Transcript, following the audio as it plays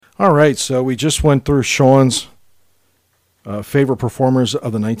All right, so we just went through Sean's favorite performers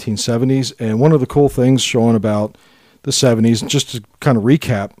of the 1970s, and one of the cool things, Sean, about the 70s, just to kind of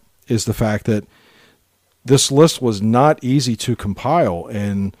recap, is the fact that this list was not easy to compile,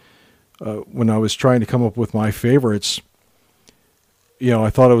 and when I was trying to come up with my favorites,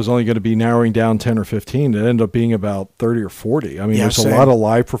 I thought I was only going to be narrowing down 10 or 15. It ended up being about 30 or 40. I mean, there's a lot of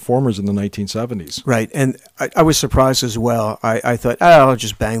live performers in the 1970s. Right, and I was surprised as well. I thought, I'll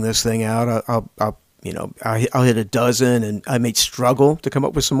just bang this thing out. I'll hit a dozen, and I may struggle to come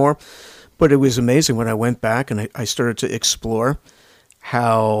up with some more. But it was amazing when I went back and I started to explore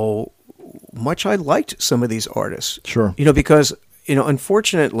how much I liked some of these artists. Sure. Because,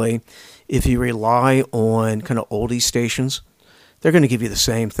 unfortunately, if you rely on kind of oldie stations, they're going to give you the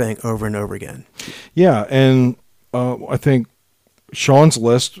same thing over and over again. Yeah, and I think Sean's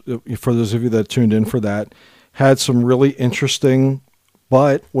list, for those of you that tuned in for that, had some really interesting,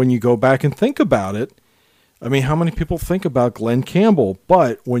 but when you go back and think about it, I mean, how many people think about Glenn Campbell?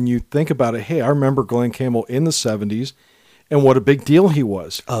 But when you think about it, hey, I remember Glenn Campbell in the 70s, and what a big deal he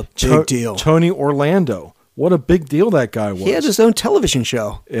was. A big deal. Tony Orlando, what a big deal that guy was. He had his own television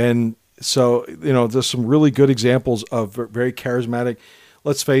show. And so, there's some really good examples of very charismatic.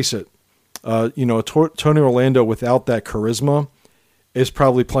 Let's face it, Tony Orlando without that charisma is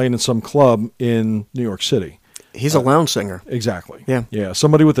probably playing in some club in New York City. He's a lounge singer. Exactly. Yeah. Yeah.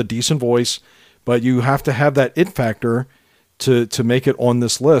 Somebody with a decent voice, but you have to have that it factor to make it on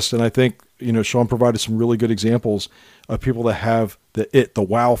this list. And I think, Sean provided some really good examples of people that have the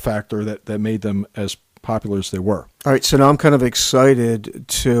wow factor that made them as popular as they were. All right, so now I'm kind of excited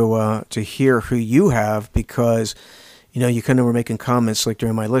to hear who you have, because you kind of were making comments like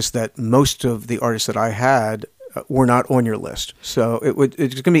during my list that most of the artists that I had were not on your list. So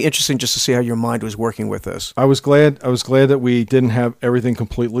it's going to be interesting just to see how your mind was working with this. I was glad that we didn't have everything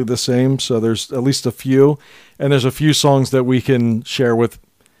completely the same. So there's at least a few, and there's a few songs that we can share with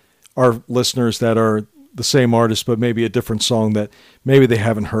our listeners that are the same artist, but maybe a different song that maybe they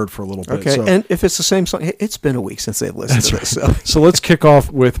haven't heard for a little bit. Okay, so, and if it's the same song, it's been a week since they've listened to this. Right. So let's kick off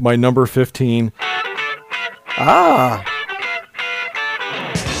with my number 15. Well,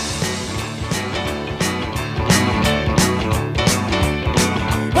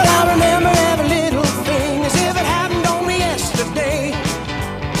 I remember every little thing as if it happened only yesterday.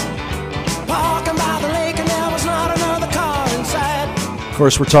 Walking by the lake and there was not another car inside. Of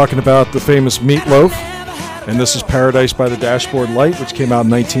course, we're talking about the famous Meatloaf. And this is Paradise by the Dashboard Light, which came out in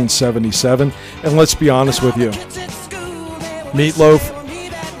 1977. And let's be honest with you,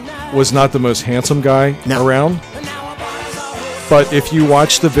 Meatloaf was not the most handsome guy around. But if you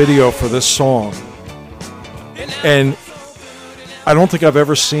watch the video for this song, and I don't think I've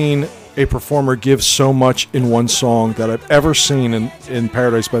ever seen a performer give so much in one song that I've ever seen in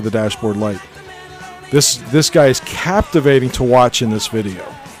Paradise by the Dashboard Light. This guy is captivating to watch in this video.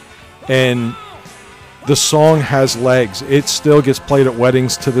 And the song has legs. It still gets played at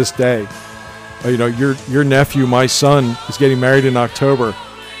weddings to this day. Your nephew, my son, is getting married in October.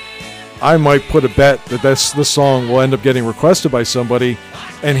 I might put a bet that this song will end up getting requested by somebody,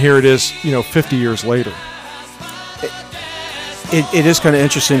 and here it is, 50 years later. It is kind of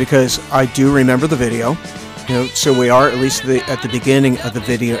interesting because I do remember the video. So we are at least at the beginning of the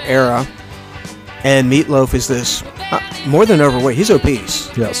video era, and Meatloaf is this more than overweight. He's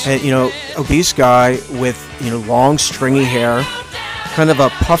obese. Yes. And, obese guy with, long stringy hair, kind of a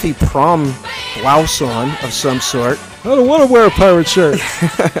puffy prom blouse on of some sort. I don't want to wear a pirate shirt.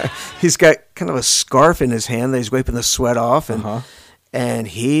 He's got kind of a scarf in his hand that he's wiping the sweat off, and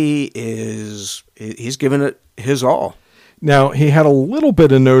he's giving it his all. Now, he had a little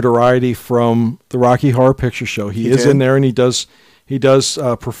bit of notoriety from the Rocky Horror Picture Show. He is in there, and he does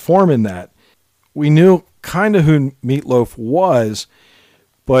perform in that. We knew kind of who Meatloaf was,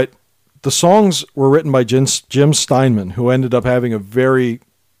 but the songs were written by Jim Steinman, who ended up having a very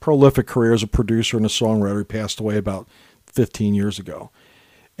prolific career as a producer and a songwriter. He passed away about 15 years ago.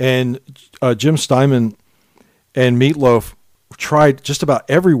 And Jim Steinman and Meatloaf tried just about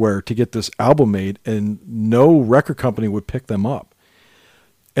everywhere to get this album made, and no record company would pick them up.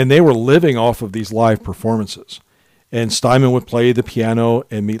 And they were living off of these live performances. And Steinman would play the piano,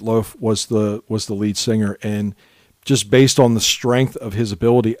 and Meatloaf was the lead singer. And just based on the strength of his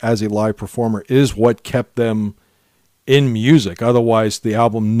ability as a live performer is what kept them in music. Otherwise, the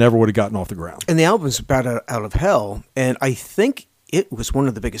album never would have gotten off the ground. And the album's about out of hell, and I think it was one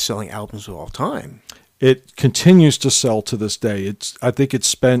of the biggest selling albums of all time. It continues to sell to this day. I think it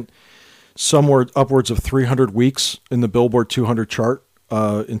spent somewhere upwards of 300 weeks in the Billboard 200 chart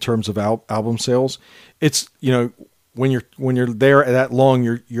in terms of album sales. It's, when you're there that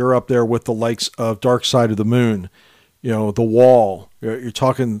long, you're up there with the likes of Dark Side of the Moon, The Wall. You're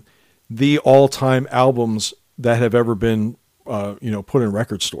talking the all-time albums that have ever been put in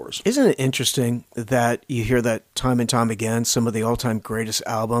record stores. Isn't it interesting that you hear that time and time again? Some of the all-time greatest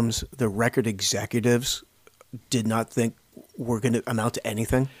albums, the record executives did not think were going to amount to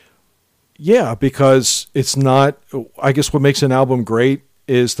anything. Yeah, because it's not. I guess what makes an album great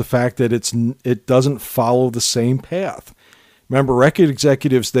is the fact that it doesn't follow the same path. Remember, record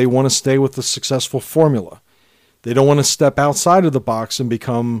executives, they want to stay with the successful formula. They don't want to step outside of the box and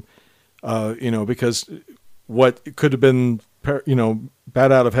become, because what could have been,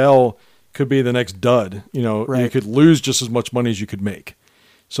 Bat Out of Hell could be the next dud. Right. You could lose just as much money as you could make.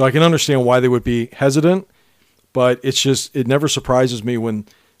 So I can understand why they would be hesitant, but it never surprises me when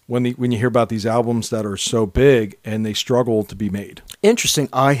you hear about these albums that are so big and they struggle to be made. Interesting.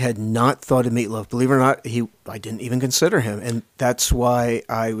 I had not thought of Meat Loaf. Believe it or not, I didn't even consider him. And that's why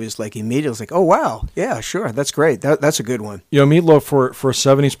I was immediately oh, wow. Yeah, sure. That's great. That's a good one. Meat Loaf for a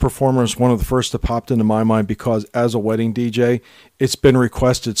 70s performer is one of the first that popped into my mind because as a wedding DJ, it's been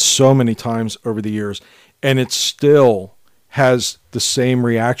requested so many times over the years. And it still has the same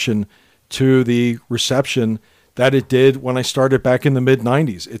reaction to the reception that it did when I started back in the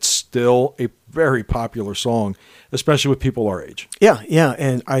mid-90s. It's still a very popular song, especially with people our age. Yeah,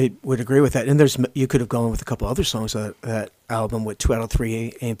 and I would agree with that. And you could have gone with a couple other songs of that album with 2 out of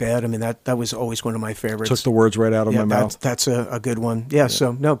 3 Ain't Bad. I mean, that was always one of my favorites. Took the words right out of my mouth. That's a good one. Yeah,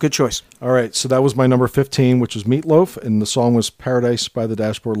 so, no, good choice. All right, so that was my number 15, which was Meat Loaf, and the song was Paradise by the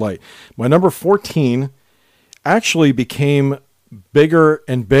Dashboard Light. My number 14 actually became bigger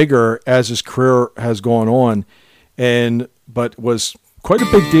and bigger as his career has gone on, but was quite a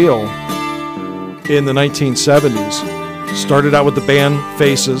big deal in the 1970s. Started out with the band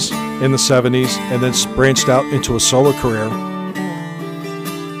Faces in the 70s and then branched out into a solo career.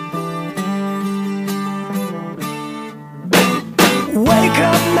 Wake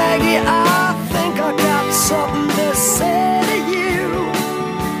up, Maggie, I think I got something to say to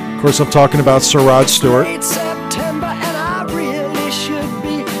you. Of course, I'm talking about Sir Rod Stewart.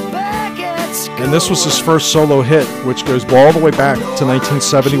 And this was his first solo hit, which goes all the way back to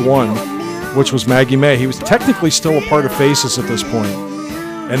 1971, which was Maggie May. He was technically still a part of Faces at this point.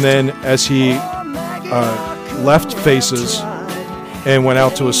 And then as he left Faces and went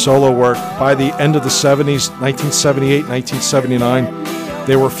out to his solo work, by the end of the 70s, 1978, 1979,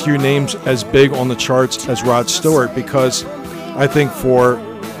 there were few names as big on the charts as Rod Stewart, because I think for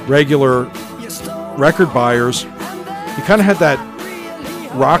regular record buyers, he kind of had that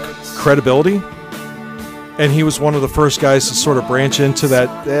rock credibility, and he was one of the first guys to sort of branch into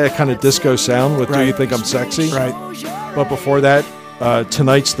that kind of disco sound with Do You Think I'm Sexy? Right. But before that,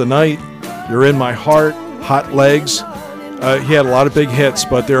 Tonight's the Night, You're in My Heart, Hot Legs. He had a lot of big hits,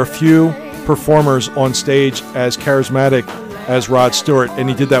 but there are few performers on stage as charismatic as Rod Stewart, and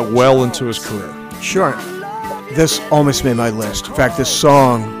he did that well into his career. Sure. This almost made my list. In fact, this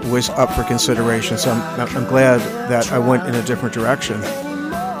song was up for consideration, so I'm glad that I went in a different direction.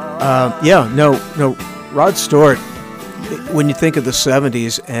 Rod Stewart, when you think of the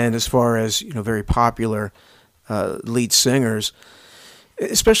 70s and as far as, very popular lead singers,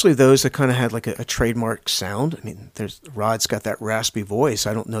 especially those that kind of had like a trademark sound. I mean, Rod's got that raspy voice.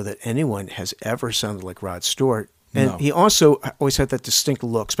 I don't know that anyone has ever sounded like Rod Stewart. And he also always had that distinct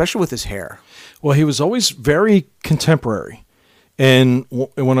look, especially with his hair. Well, he was always very contemporary. And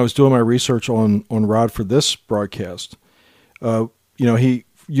when I was doing my research on Rod for this broadcast, he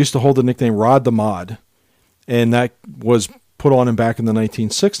used to hold the nickname Rod the Mod. And that was put on him back in the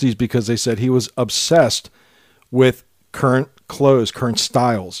 1960s because they said he was obsessed with current clothes, current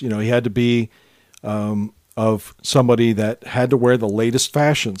styles. He had to be of somebody that had to wear the latest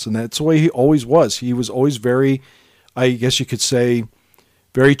fashions. And that's the way he always was. He was always very, I guess you could say,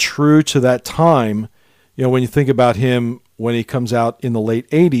 very true to that time. When you think about him when he comes out in the late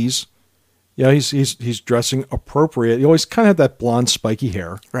 80s, he's dressing appropriate. He always kind of had that blonde, spiky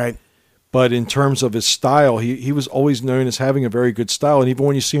hair. Right. But in terms of his style, he was always known as having a very good style. And even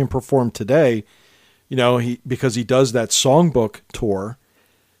when you see him perform today, because he does that songbook tour,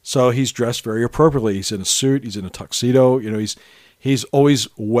 so he's dressed very appropriately. He's in a suit. He's in a tuxedo. He's always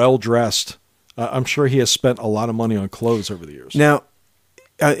well dressed. I'm sure he has spent a lot of money on clothes over the years. Now,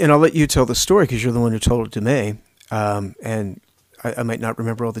 and I'll let you tell the story because you're the one who told it to me. And I might not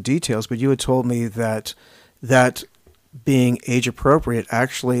remember all the details, but you had told me that being age appropriate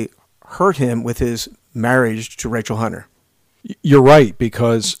actually hurt him with his marriage to Rachel Hunter. You're right,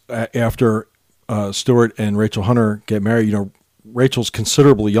 because after Stewart and Rachel Hunter get married, Rachel's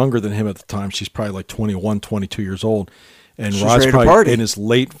considerably younger than him at the time. She's probably like 21, 22 years old. And She's Rod's ready to probably party. in his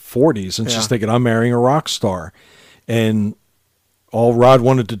late 40s. And she's thinking, I'm marrying a rock star. And all Rod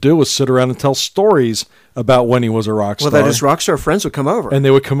wanted to do was sit around and tell stories about when he was a rock star. Well, that his rock star friends would come over. And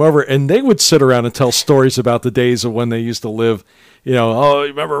they would come over and they would sit around and tell stories about the days of when they used to live. You know, oh, you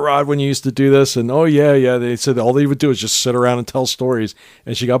remember, Rod, when you used to do this? And, oh, yeah. They said all they would do is just sit around and tell stories.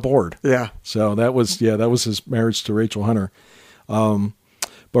 And she got bored. Yeah. So that was his marriage to Rachel Hunter.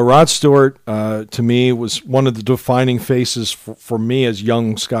 But Rod Stewart, to me, was one of the defining faces for me as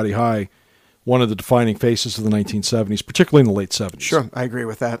young Scotty High, one of the defining faces of the 1970s, particularly in the late 70s. Sure, I agree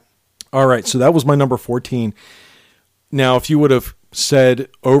with that. All right, so that was my number 14. Now, if you would have said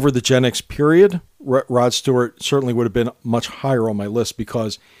over the Gen X period, Rod Stewart certainly would have been much higher on my list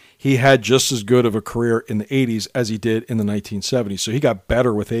because he had just as good of a career in the 80s as he did in the 1970s. So he got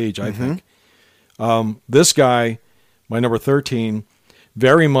better with age, I think. This guy, my number 13,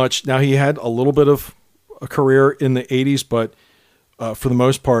 very much, now he had a little bit of a career in the 80s, but for the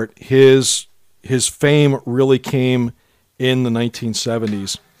most part, his fame really came in the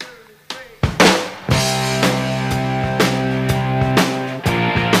 1970s.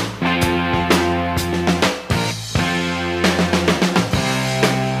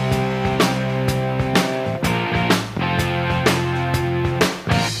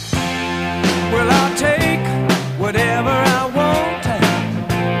 Well, I'll take whatever I want,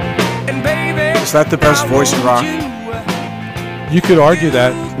 and baby, Is that the best voice in rock? You could argue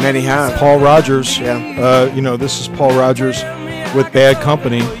that. Many have. Paul Rogers. Yeah. This is Paul Rogers with Bad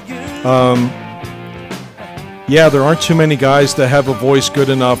Company. There aren't too many guys that have a voice good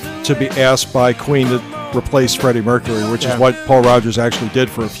enough to be asked by Queen to replace Freddie Mercury, which is what Paul Rogers actually did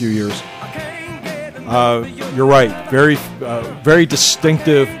for a few years. You're right. Very, very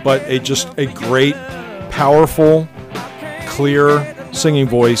distinctive, but a great, powerful, clear singing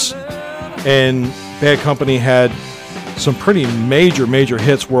voice. And Bad Company had some pretty major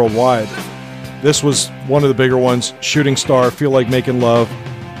hits worldwide. This was one of the bigger ones. Shooting Star, Feel Like Making Love,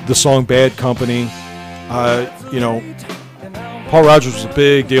 the song Bad Company. Paul Rogers was a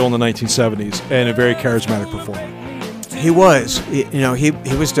big deal in the 1970s and a very charismatic performer. He was. He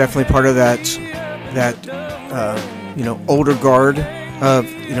was definitely part of that older guard of,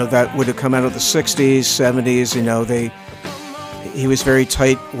 that would have come out of the 60s, 70s. He was very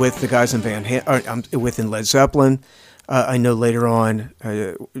tight with the guys in within Led Zeppelin. I know later on,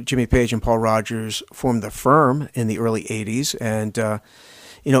 Jimmy Page and Paul Rogers formed the Firm in the early 80s. And,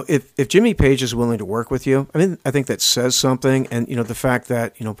 if Jimmy Page is willing to work with you, I think that says something. And, the fact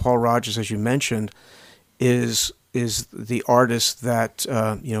that, Paul Rogers, as you mentioned, is the artist that,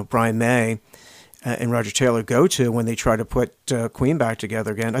 Brian May and Roger Taylor go to when they try to put Queen back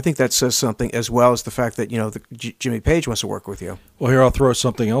together again. I think that says something, as well as the fact that, Jimmy Page wants to work with you. Well, here, I'll throw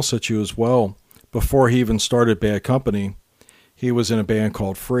something else at you as well. Before he even started Bad Company, he was in a band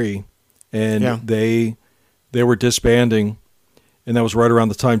called Free, and they were disbanding, and that was right around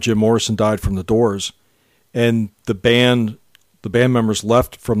the time Jim Morrison died from the Doors. And the band members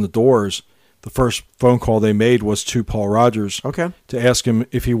left from the Doors. The first phone call they made was to Paul Rogers to ask him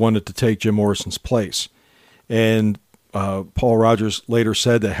if he wanted to take Jim Morrison's place. And Paul Rogers later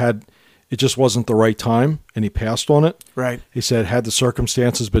said that it just wasn't the right time, and he passed on it. Right. He said had the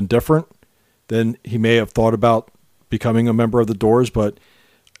circumstances been different, then he may have thought about becoming a member of the Doors. But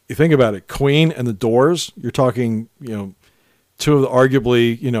you think about it, Queen and the Doors, you're talking, two of the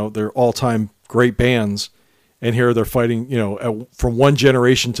arguably, their all-time great bands. And here they're fighting, from one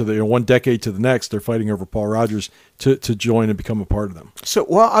generation to one decade to the next, they're fighting over Paul Rogers to join and become a part of them. So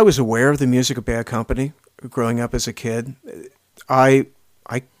while I was aware of the music of Bad Company growing up as a kid, I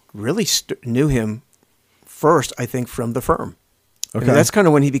really knew him first, I think, from The Firm. Okay. That's kind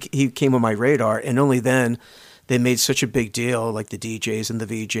of when he came on my radar, and only then they made such a big deal, like the DJs and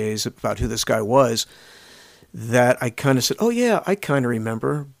the VJs, about who this guy was, that I kind of said, oh yeah, I kind of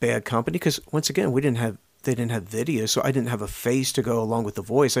remember Bad Company, because once again, they didn't have videos, so I didn't have a face to go along with the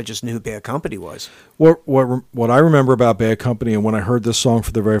voice. I just knew who Bad Company was. What I remember about Bad Company, and when I heard this song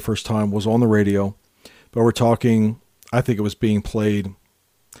for the very first time, was on the radio, but we're talking, I think it was being played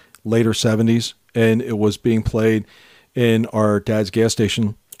later 70s, and it was being played in our dad's gas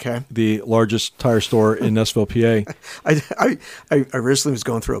station, the largest tire store in Nessville, PA. I recently was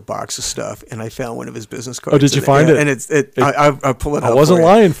going through a box of stuff, and I found one of his business cards. Oh, did you find it? And I pull it up. I wasn't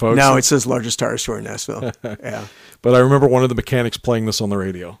lying, folks. No, it says largest tire store in Nessville. Yeah. But I remember one of the mechanics playing this on the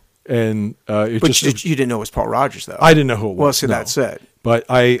radio. And you didn't know it was Paul Rogers, though. I didn't know who it was. Well, see, that's it. But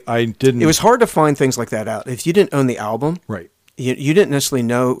I didn't. It was hard to find things like that out. If you didn't own the album, right? You didn't necessarily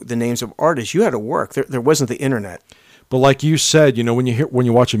know the names of artists. You had to work. There wasn't the internet. But like you said, you know, when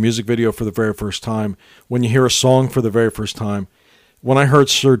you watch a music video for the very first time, when you hear a song for the very first time, when I heard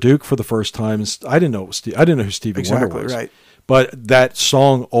Sir Duke for the first time, I didn't know who Stevie Wonder was. Right. But that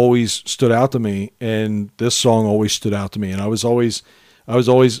song always stood out to me, and this song always stood out to me, and I was always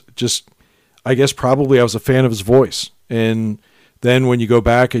just, I guess probably I was a fan of his voice. And then when you go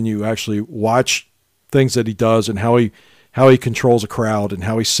back and you actually watch things that he does and how he controls a crowd and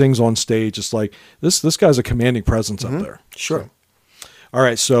how he sings on stage, it's like this guy's a commanding presence up there. Sure. So, all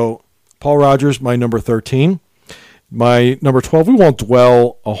right, so Paul Rodgers, my number 13. My number 12, we won't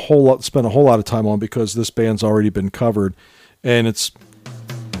spend a whole lot of time on because this band's already been covered, and it's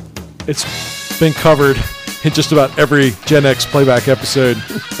been covered in just about every Gen X playback episode.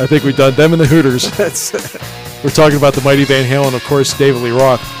 I think we've done them and the Hooters. We're talking about the Mighty Van Halen, of course, David Lee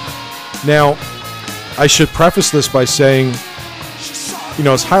Roth. Now, I should preface this by saying, you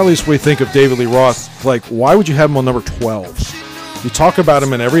know, as highly as we think of David Lee Roth, like, why would you have him on number 12? You talk about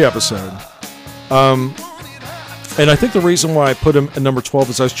him in every episode. And I think the reason why I put him at number 12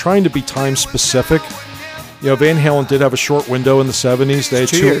 is I was trying to be time specific. You know, Van Halen did have a short window in the 70s. They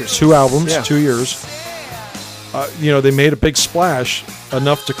had two albums, 2 years. You know, they made a big splash,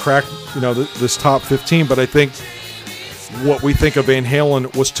 enough to crack, you know, this top 15. But I think what we think of Van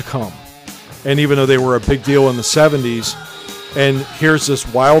Halen was to come. And even though they were a big deal in the 70s, and here's this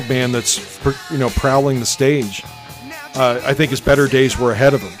wild man that's, you know, prowling the stage, I think his better days were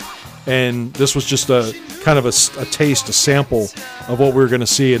ahead of him. And this was just a kind of a taste, a sample of what we were going to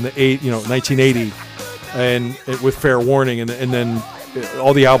see in the 1980, and with Fair Warning, and then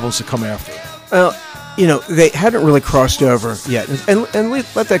all the albums that come after. Well, you know, they hadn't really crossed over yet, and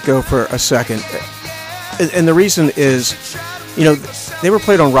let that go for a second. And the reason is, you know, they were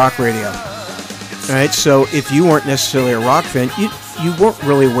played on rock radio, right? So if you weren't necessarily a rock fan, you weren't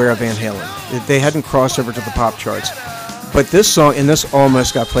really aware of Van Halen. They hadn't crossed over to the pop charts. But this song, and this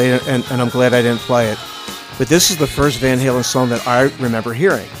almost got played, and I'm glad I didn't play it, but this is the first Van Halen song that I remember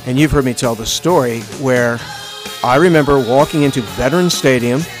hearing. And you've heard me tell the story where I remember walking into Veterans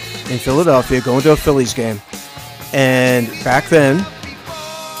Stadium in Philadelphia, going to a Phillies game, and back then,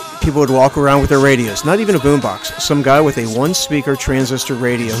 people would walk around with their radios, not even a boombox. Some guy with a one-speaker transistor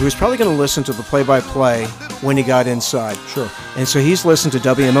radio who was probably going to listen to the play-by-play when he got inside. Sure. And so he's listening to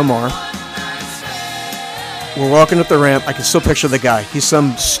WMMR. We're walking up the ramp. I can still picture the guy. He's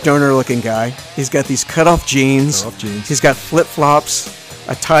some stoner-looking guy. He's got these cut-off jeans. He's got flip-flops,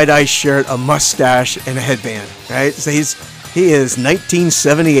 a tie-dye shirt, a mustache, and a headband. Right? So he is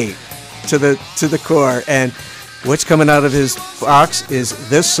 1978 to the core. And what's coming out of his box is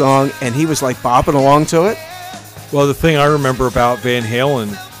this song, and he was like bopping along to it. Well, the thing I remember about Van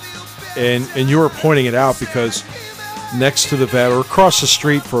Halen, and you were pointing it out because next to the vet, or across the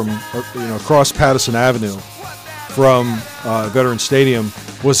street from, across Patterson Avenue from Veteran Stadium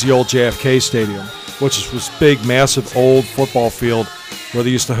was the old JFK Stadium, which was big, massive, old football field where they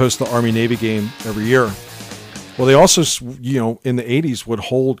used to host the Army-Navy game every year. Well, they also, in the 80s would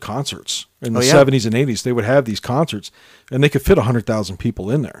hold concerts. In the 70s and 80s, they would have these concerts, and they could fit 100,000 people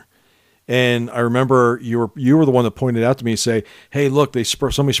in there. And I remember you were the one that pointed out to me, say, "Hey, look,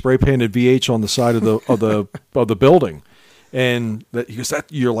 somebody spray painted VH on the side of the building," and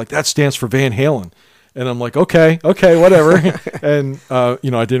that stands for Van Halen. And I'm like, okay, whatever. And I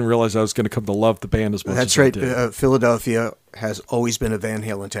didn't realize I was going to come to love the band as much. That's as I right. did. Philadelphia has always been a Van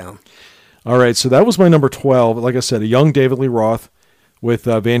Halen town. All right, so that was my number 12. Like I said, a young David Lee Roth with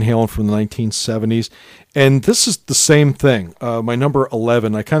Van Halen from the 1970s. And this is the same thing. My number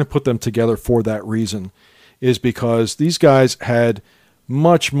 11, I kind of put them together for that reason, is because these guys had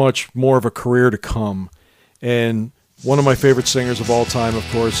much, much more of a career to come. And one of my favorite singers of all time, of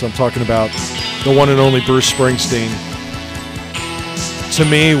course, I'm talking about the one and only Bruce Springsteen. To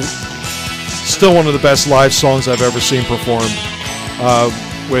me, still one of the best live songs I've ever seen performed.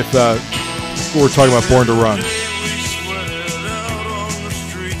 We're talking about Born to Run.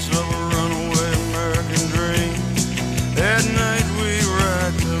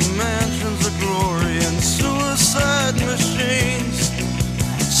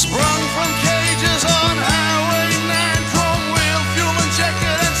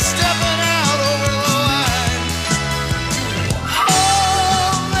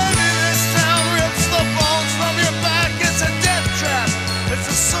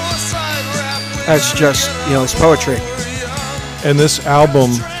 That's just, it's poetry. And this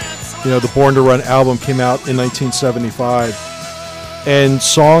album, the Born to Run album came out in 1975. And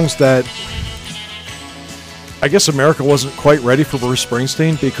songs that I guess America wasn't quite ready for Bruce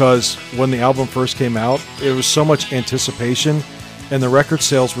Springsteen, because when the album first came out, it was so much anticipation and the record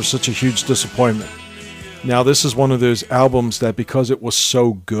sales were such a huge disappointment. Now, this is one of those albums that, because it was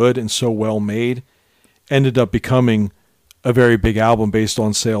so good and so well made, ended up becoming a very big album based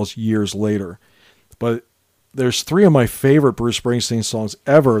on sales years later. But there's 3 of my favorite Bruce Springsteen songs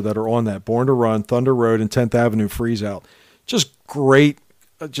ever that are on that: Born to Run, Thunder Road, and 10th Avenue Freeze Out. Just great.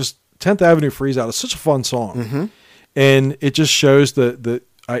 Just 10th Avenue Freeze Out is such a fun song. Mm-hmm. And it just shows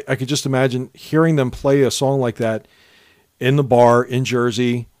I could just imagine hearing them play a song like that in the bar in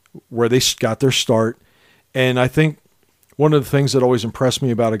Jersey where they got their start. And I think one of the things that always impressed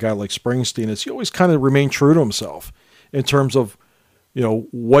me about a guy like Springsteen is he always kind of remained true to himself in terms of,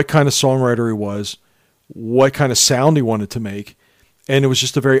 what kind of songwriter he was, what kind of sound he wanted to make. And it was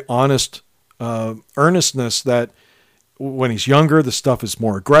just a very honest earnestness that when he's younger, the stuff is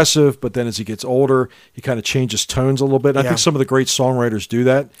more aggressive, but then as he gets older, he kind of changes tones a little bit. And I think some of the great songwriters do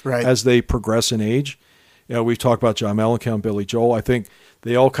that as they progress in age. We've talked about John Mellencamp, Billy Joel. I think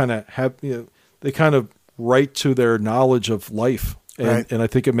they all kind of have, they kind of write to their knowledge of life. And I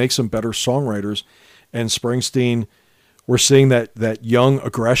think it makes them better songwriters. And Springsteen, we're seeing that young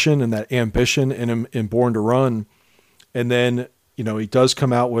aggression and that ambition in Born to Run. And then, he does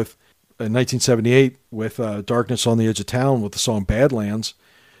come out with, in 1978, with Darkness on the Edge of Town with the song Badlands.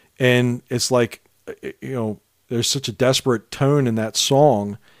 And it's like, there's such a desperate tone in that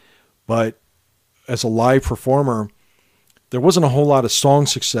song. But as a live performer, there wasn't a whole lot of song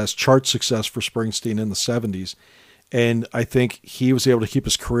success, chart success for Springsteen in the 70s. And I think he was able to keep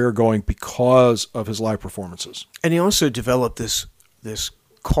his career going because of his live performances. And he also developed this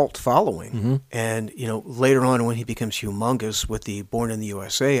cult following. Mm-hmm. And, later on when he becomes humongous with the Born in the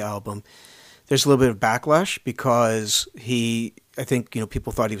USA album, there's a little bit of backlash because I think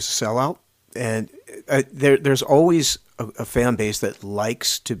people thought he was a sellout. And there's always a fan base that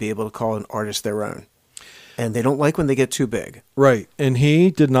likes to be able to call an artist their own. And they don't like when they get too big. Right. And he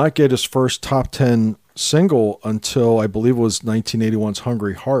did not get his first top 10 single until I believe it was 1981's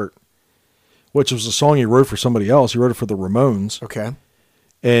Hungry Heart, which was a song he wrote for somebody else. He wrote it for the Ramones. Okay.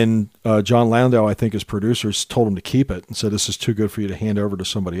 And John Landau, I think his producers, told him to keep it and said, this is too good for you to hand over to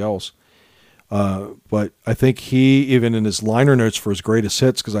somebody else. But I think he, even in his liner notes for his greatest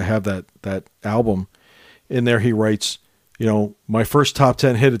hits, because I have that album, in there he writes, my first top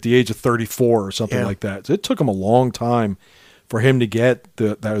 10 hit at the age of 34 or something like that. So it took him a long time for him to get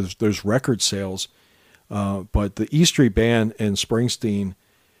those record sales. But the E Street Band and Springsteen,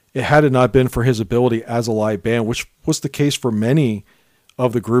 had it not been for his ability as a live band, which was the case for many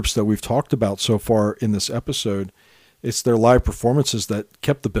of the groups that we've talked about so far in this episode, it's their live performances that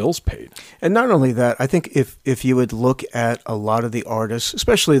kept the bills paid. And not only that, I think if you would look at a lot of the artists,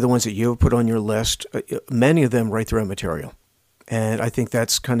 especially the ones that you have put on your list, many of them write their own material. And I think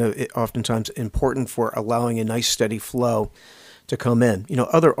that's kind of oftentimes important for allowing a nice steady flow to come in.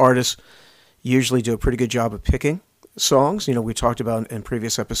 Other artists usually do a pretty good job of picking songs. We talked about in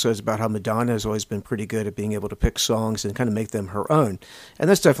previous episodes about how Madonna has always been pretty good at being able to pick songs and kind of make them her own. And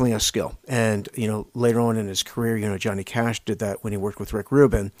that's definitely a skill. And, later on in his career, Johnny Cash did that when he worked with Rick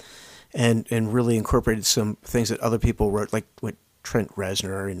Rubin and really incorporated some things that other people wrote, like with Trent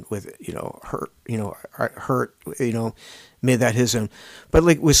Reznor and with, Hurt, made that his own. But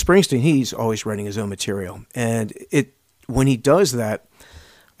like with Springsteen, he's always writing his own material. And when he does that,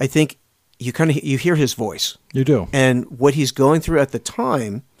 I think you hear his voice. You do. And what he's going through at the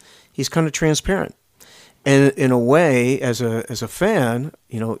time, he's kind of transparent. And in a way, as a fan,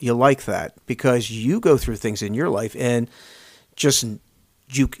 you like that because you go through things in your life and just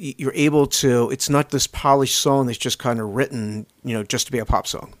you're able to, it's not this polished song that's just kind of written, just to be a pop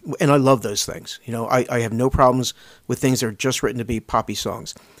song. And I love those things. I have no problems with things that are just written to be poppy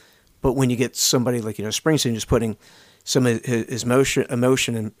songs. But when you get somebody like, Springsteen just putting some of his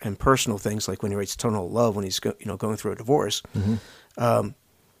emotion and personal things, like when he writes Tonal Love, when he's going through a divorce, mm-hmm.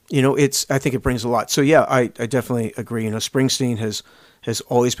 I think it brings a lot. So yeah, I definitely agree. Springsteen has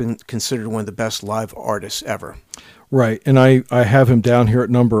always been considered one of the best live artists ever. Right, and I have him down here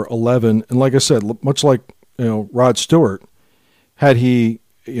at number 11. And like I said, much like Rod Stewart, had he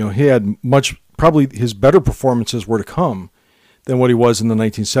had probably his better performances were to come than what he was in the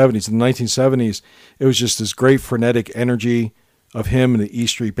 1970s. In the 1970s, it was just this great frenetic energy of him and the E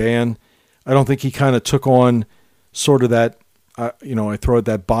Street Band. I don't think he kind of took on sort of that, I throw it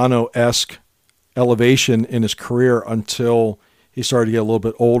that Bono-esque elevation in his career until he started to get a little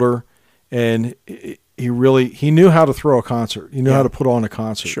bit older. And he knew how to throw a concert. He knew how to put on a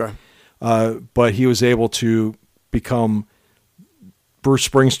concert. Sure. But he was able to become Bruce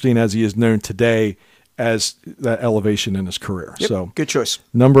Springsteen as he is known today, as that elevation in his career. Yep, so good choice.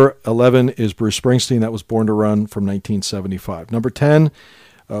 Number 11 is Bruce Springsteen. That was Born to Run from 1975. Number 10,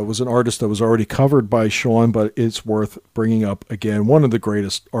 was an artist that was already covered by Sean, but it's worth bringing up again. One of the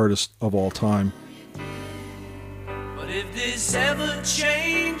greatest artists of all time. But if this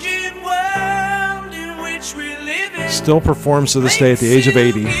ever-changing world in which we live in Still performs to this day at the age of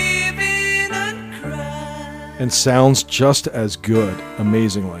 80 and sounds just as good,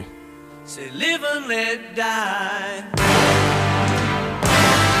 amazingly. say live and let die.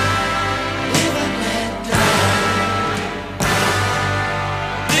 Live and let die.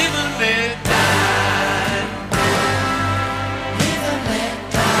 Live and let die. Live and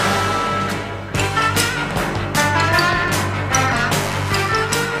let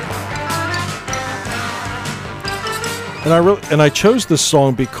die. And I chose this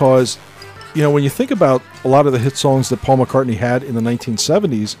song because, you know, when you think about a lot of the hit songs that Paul McCartney had in the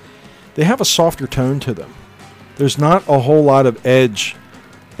 1970s, they have a softer tone to them. There's not a whole lot of edge,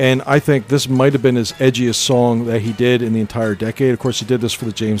 and I think this might have been his edgiest song that he did in the entire decade. Of course, he did this for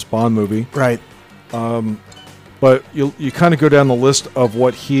the James Bond movie. Right. But you kind of go down the list of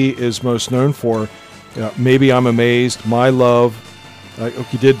what he is most known for. Maybe I'm Amazed, My Love.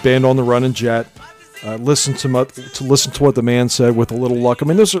 He did Band on the Run and Jet. Listen to What the Man Said, With a Little Luck. I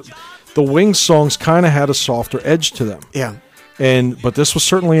mean, the Wings songs kind of had a softer edge to them. Yeah. But this was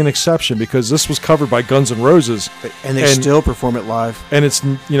certainly an exception because this was covered by Guns N' Roses, and they still perform it live. And it's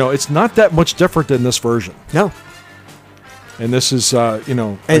not that much different than this version. No. And this is And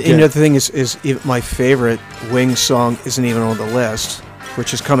the other thing is my favorite Wings song isn't even on the list,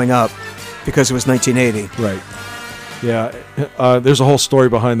 which is coming up because it was 1980. Right. Yeah. There's a whole story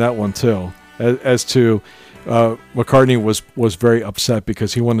behind that one too, as to McCartney was very upset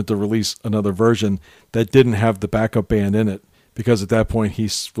because he wanted to release another version that didn't have the backup band in it. Because at that point he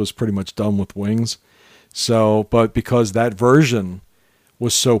was pretty much done with Wings. But because that version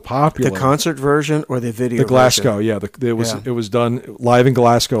was so popular, the concert version or the video, the Glasgow, version? It was done live in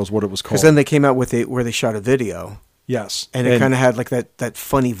Glasgow is what it was called. Because then they came out with where they shot a video. Yes, and it kind of had like that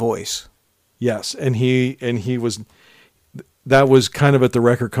funny voice. Yes, and he was. That was kind of at the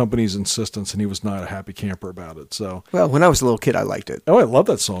record company's insistence, and he was not a happy camper about it. So, well, when I was a little kid, I liked it. Oh, I love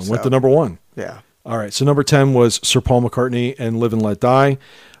that song. Went to number 1. Yeah. All right, so number 10 was Sir Paul McCartney and Live and Let Die.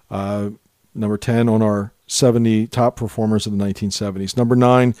 Number 10 on our 70 top performers of the 1970s. Number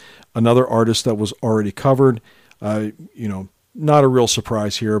 9, another artist that was already covered. Not a real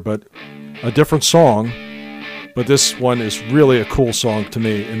surprise here, but a different song. But this one is really a cool song to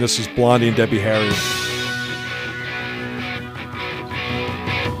me, and this is Blondie and Debbie Harry.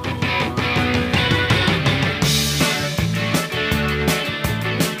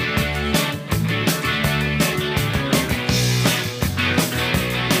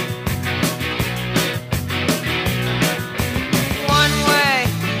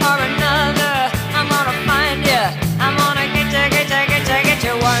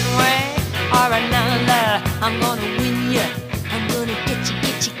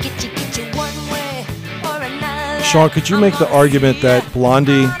 Sean, could you make the argument that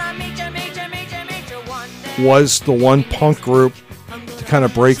Blondie was the one punk group to kind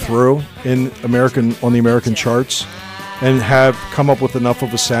of break through on the American charts and have come up with enough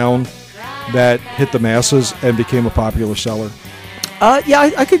of a sound that hit the masses and became a popular seller? Yeah,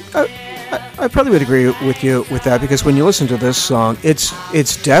 I probably would agree with you with that, because when you listen to this song, it's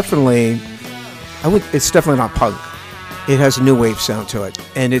definitely not punk. It has a new wave sound to it,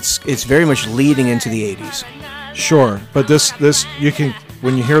 and it's very much leading into the 80s. Sure, but this you can,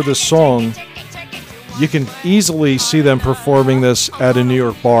 when you hear this song, you can easily see them performing this at a New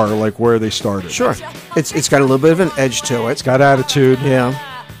York bar, like where they started. Sure, it's got a little bit of an edge to it. It's got attitude. Yeah,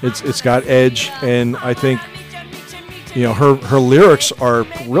 it's got edge, and I think her lyrics are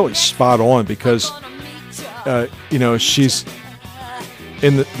really spot on because she's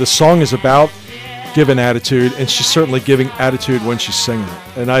in the song is about giving attitude, and she's certainly giving attitude when she's singing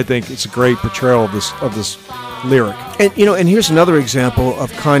it, and I think it's a great portrayal of this lyric. And here's another example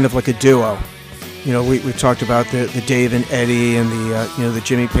of kind of like a duo. We talked about the Dave and Eddie, and the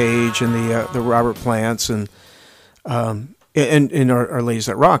Jimmy Page and the Robert Plants, and in our Ladies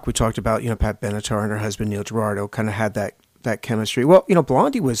That Rock, we talked about Pat Benatar and her husband Neil Girardo kind of had that chemistry. Well,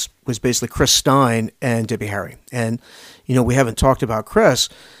 Blondie was basically Chris Stein and Debbie Harry, and we haven't talked about Chris.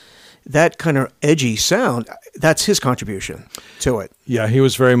 That kind of edgy sound, that's his contribution to it. Yeah, he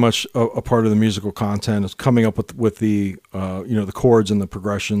was very much a part of the musical content, coming up with the the chords and the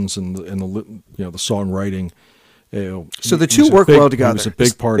progressions and the songwriting. So the two work well together. It was a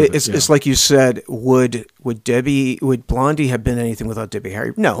big part of it. It's like you said. Would Blondie have been anything without Debbie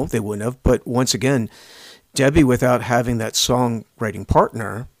Harry? No, they wouldn't have. But once again, Debbie, without having that songwriting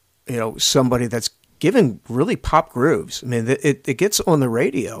partner, somebody that's given really pop grooves. I mean, it gets on the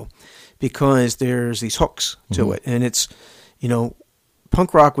radio because there's these hooks to it. And it's,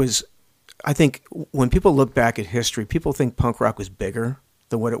 punk rock was, I think when people look back at history, people think punk rock was bigger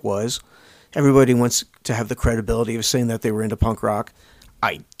than what it was. Everybody wants to have the credibility of saying that they were into punk rock.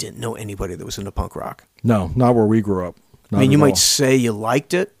 I didn't know anybody that was into punk rock. No, not where we grew up. Not you at might all. say you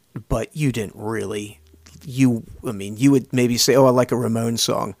liked it, but you didn't really. You would maybe say, "Oh, I like a Ramones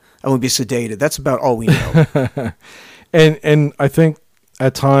song." I would be sedated. That's about all we know. And I think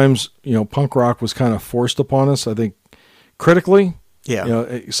at times, punk rock was kind of forced upon us. I think critically,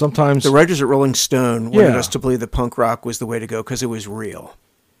 Yeah. Sometimes The writers at Rolling Stone wanted us to believe that punk rock was the way to go because it was real.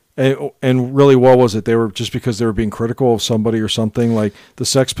 And really, what was it? They were just because they were being critical of somebody or something. Like the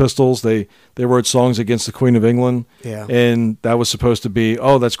Sex Pistols, they wrote songs against the Queen of England, and that was supposed to be,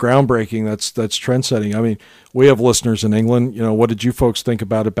 that's groundbreaking, that's trend setting. I mean, we have listeners in England. What did you folks think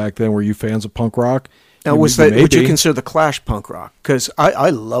about it back then? Were you fans of punk rock? Now, would you consider the Clash punk rock? Because I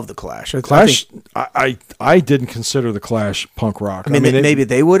love the Clash. Clash, I didn't consider the Clash punk rock. Maybe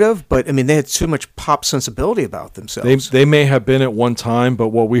they would have, but they had too much pop sensibility about themselves. They may have been at one time, but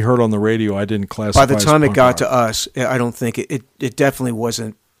what we heard on the radio, I didn't classify. By the time as it punk got rock. to us, I don't think it definitely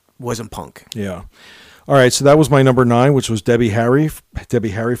wasn't punk. Yeah. All right, so that was my number 9, which was Debbie Harry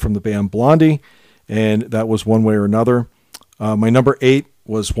from the band Blondie, and that was One Way or Another. My number 8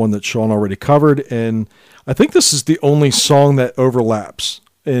 was one that Sean already covered, and I think this is the only song that overlaps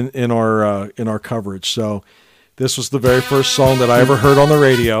in our coverage. So this was the very first song that I ever heard on the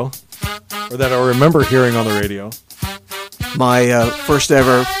radio, or that I remember hearing on the radio. My first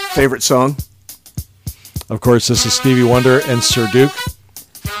ever favorite song. Of course, this is Stevie Wonder and Sir Duke.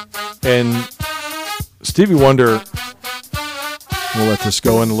 And Stevie Wonder, we'll let this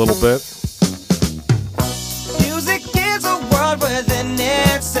go in a little bit. Music is a world within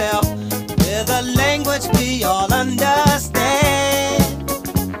itself, with a language we all understand,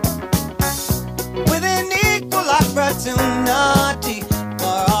 with an equal opportunity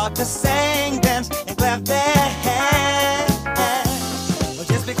for all to sing, dance, and clap their hands. Well,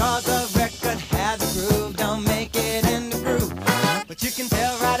 just because a record has a groove, don't make it in the groove. But you can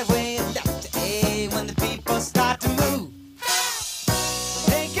tell right away it's Dr. A when the people start to move.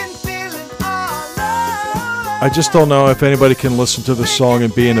 They can feel it all over. I just don't know if anybody can listen to this song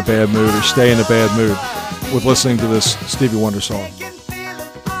and be in a bad mood or stay in a bad mood with listening to this Stevie Wonder song.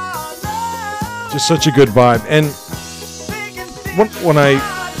 Just such a good vibe. And when I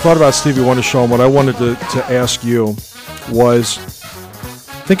thought about Stevie Wonder, Sean, what I wanted to ask you was,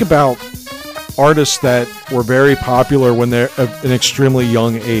 think about artists that were very popular when they're at an extremely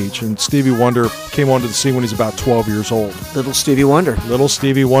young age. And Stevie Wonder came onto the scene when he's about 12 years old. Little Stevie Wonder. Little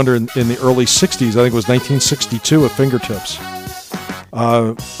Stevie Wonder in the early 60s. I think it was 1962 at Fingertips.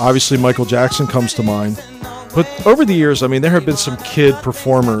 Obviously, Michael Jackson comes to mind. But over the years, there have been some kid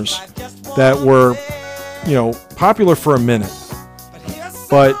performers that were, popular for a minute.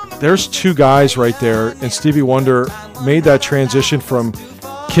 But there's two guys right there, and Stevie Wonder made that transition from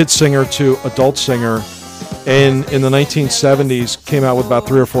kid singer to adult singer, and in the 1970s came out with about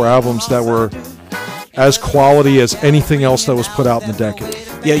 3 or 4 albums that were as quality as anything else that was put out in the decade.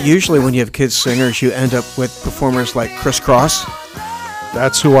 Yeah, usually when you have kids singers, you end up with performers like Criss Cross.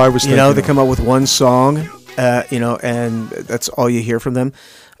 That's who I was thinking. They come out with one song, and that's all you hear from them.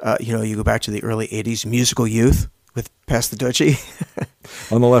 You go back to the early 80s, Musical Youth with Pass the Dutchie.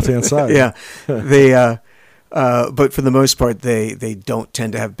 On the left-hand side. Yeah. They, but for the most part, they don't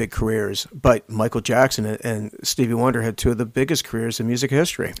tend to have big careers. But Michael Jackson and Stevie Wonder had 2 of the biggest careers in music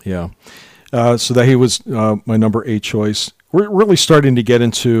history. Yeah. So that he was my number 8 choice. We're really starting to get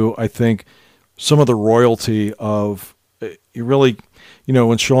into, I think, some of the royalty of you really,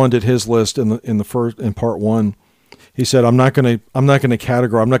 when Sean did his list in part 1, he said, I'm not going to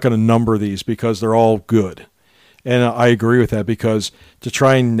categorize, I'm not going to number these because they're all good. And I agree with that, because to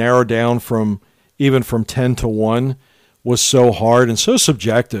try and narrow down from 10 to 1 was so hard and so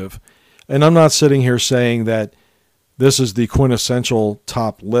subjective. And I'm not sitting here saying that this is the quintessential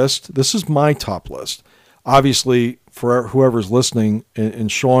top list. This is my top list. Obviously, for whoever's listening,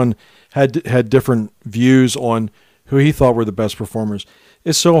 and Sean had different views on who he thought were the best performers.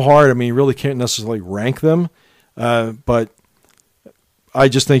 It's so hard. You really can't necessarily rank them, but I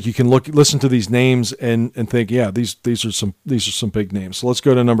just think you can listen to these names and think, yeah, these are some big names. So let's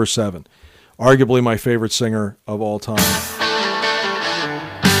go to number 7. Arguably my favorite singer of all time.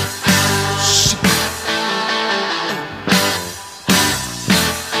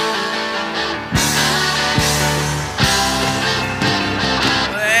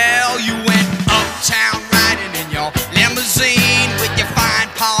 Well, you went uptown riding in your limousine with your fine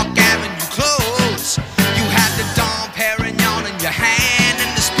Park Avenue clothes.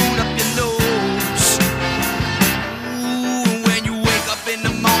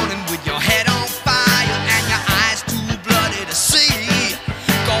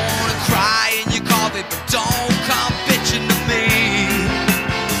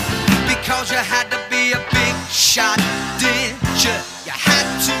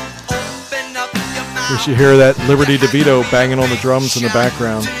 We should hear that Liberty DeVito banging on the drums in the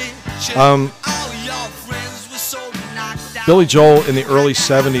background. Billy Joel in the early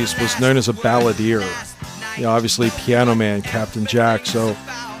 70s was known as a balladeer. You know, obviously Piano Man, Captain Jack. So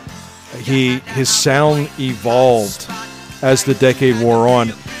his sound evolved as the decade wore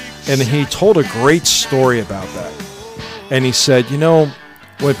on. And he told a great story about that. And he said, you know,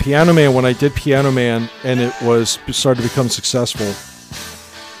 when I did Piano Man and it started to become successful,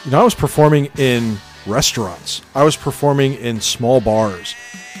 you know, I was performing in restaurants. I was performing in small bars.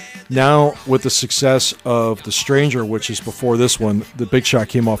 Now, with the success of The Stranger, which is before this one, the Big Shot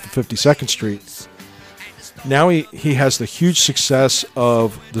came off of 52nd Street. Now he has the huge success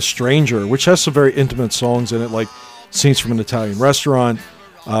of The Stranger, which has some very intimate songs in it, like Scenes from an Italian Restaurant.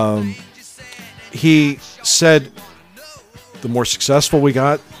 He said the more successful we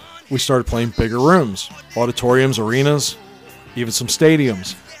got, we started playing bigger rooms, auditoriums, arenas, even some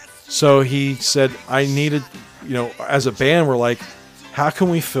stadiums. So he said, I needed, you know, as a band, we're like, how can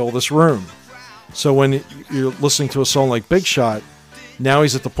we fill this room? So when you're listening to a song like Big Shot, now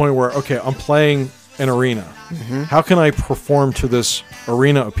he's at the point where, okay, I'm playing an arena. Mm-hmm. How can I perform to this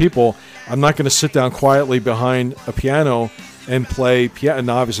arena of people? I'm not going to sit down quietly behind a piano and play piano. And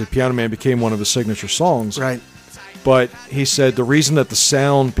obviously, Piano Man became one of his signature songs. Right. But he said the reason that the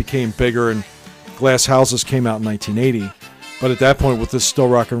sound became bigger and Glass Houses came out in 1980, but at that point with this Still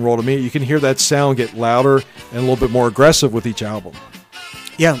Rock and Roll to Me, you can hear that sound get louder and a little bit more aggressive with each album.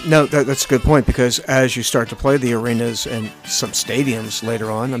 Yeah, no, that's a good point, because as you start to play the arenas and some stadiums later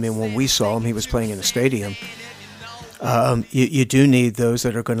on, I mean, when we saw him, he was playing in a stadium. You do need those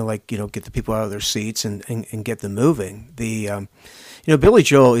that are going to, like, you know, get the people out of their seats and get them moving. You know, Billy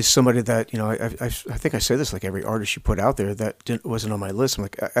Joel is somebody that, you know, I think I say this like every artist you put out there that wasn't on my list. I'm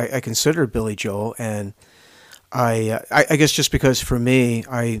like, I consider Billy Joel, and I guess just because for me,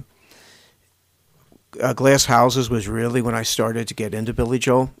 Glass Houses was really when I started to get into Billy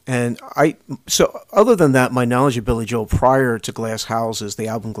Joel. And so other than that, my knowledge of Billy Joel prior to Glass Houses, the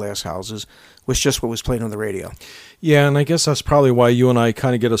album Glass Houses, was just what was played on the radio. Yeah, and I guess that's probably why you and I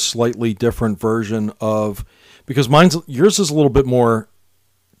kind of get a slightly different version of, because yours is a little bit more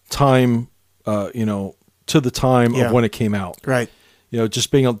time, you know, to the time of when it came out. Right. You know,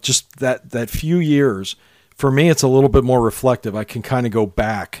 just being just that few years. For me, it's a little bit more reflective. I can kind of go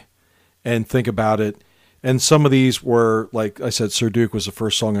back and think about it. And some of these were, like I said, Sir Duke was the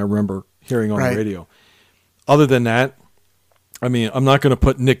first song I remember hearing on the radio. Other than that, I mean, I'm not going to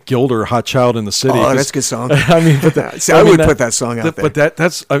put Nick Gilder, Hot Child in the City. Oh, that's a good song. I mean, but I would put that song out there. But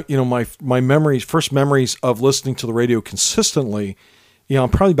that's you know, my first memories of listening to the radio consistently, you know, I'm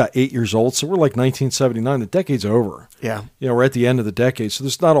probably about 8 years old. So we're like 1979. The decade's over. Yeah. You know, we're at the end of the decade. So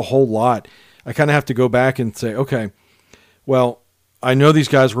there's not a whole lot. I kind of have to go back and say, okay, well, I know these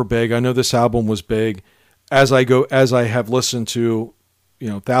guys were big. I know this album was big. As I have listened to, you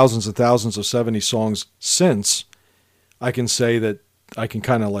know, thousands and thousands of 70s songs since, I can say that I can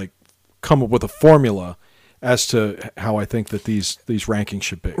kind of like come up with a formula as to how I think that these rankings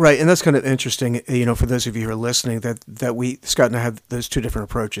should be. Right, and that's kind of interesting, you know, for those of you who are listening, that Scott and I have those two different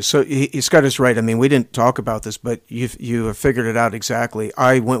approaches. So Scott is right. I mean, we didn't talk about this, but you have figured it out exactly.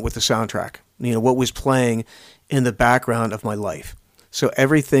 I went with the soundtrack, you know, what was playing in the background of my life. So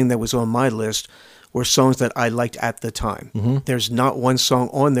everything that was on my list were songs that I liked at the time. Mm-hmm. There's not one song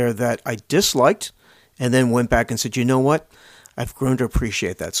on there that I disliked and then went back and said, you know what? I've grown to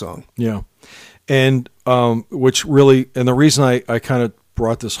appreciate that song. Yeah. And which really, and the reason I kind of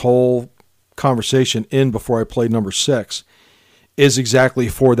brought this whole conversation in before I played number 6 is exactly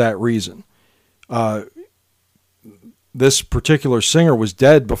for that reason. This particular singer was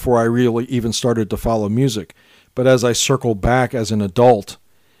dead before I really even started to follow music. But as I circled back as an adult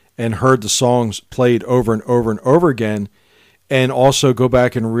and heard the songs played over and over and over again, and also go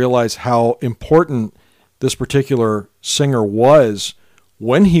back and realize how important this particular singer was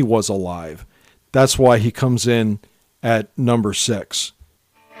when he was alive, that's why he comes in at number 6.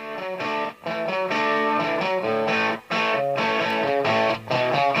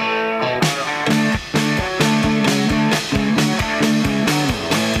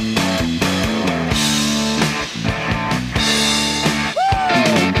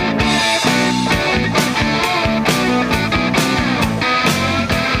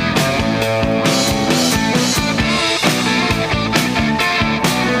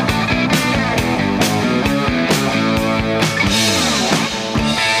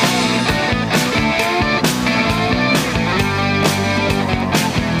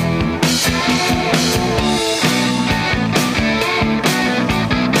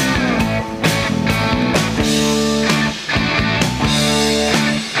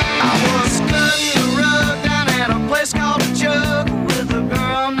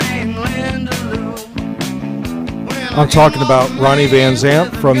 I'm talking about Ronnie Van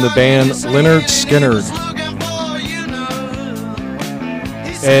Zant from the band Lynyrd Skynyrd.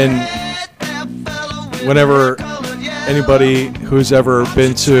 And whenever anybody who's ever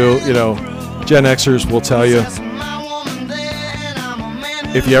been to, Gen Xers will tell you,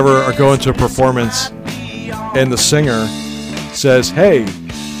 if you ever are going to a performance and the singer says, "Hey,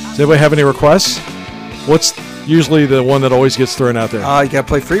 does anybody have any requests?" What's usually the one that always gets thrown out there? You got to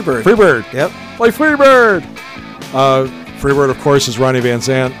play Freebird. Freebird. Yep. Play Freebird. Freebird, of course, is Ronnie Van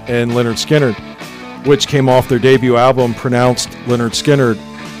Zant and Lynyrd Skynyrd, which came off their debut album, pronounced Lynyrd Skynyrd.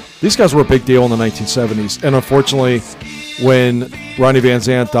 These guys were a big deal in the 1970s, and unfortunately, when Ronnie Van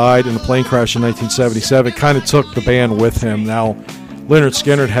Zant died in a plane crash in 1977, it kind of took the band with him. Now, Lynyrd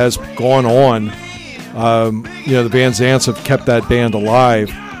Skynyrd has gone on. The Van Zants have kept that band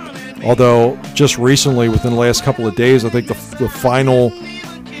alive, although just recently, within the last couple of days, I think the final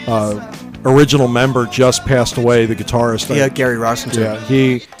original member just passed away, the guitarist. Yeah, Gary Rossington.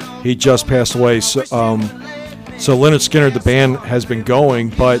 Yeah, he just passed away. So Lynyrd Skynyrd, the band, has been going,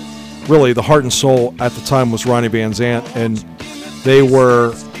 but really the heart and soul at the time was Ronnie Van Zant, and they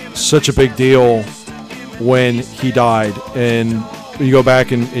were such a big deal when he died. And you go back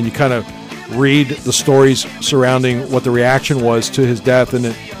and you kind of read the stories surrounding what the reaction was to his death,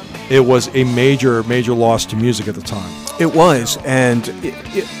 and it was a major, major loss to music at the time. It was, and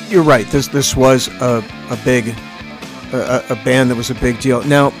you're right. This was a band that was a big deal.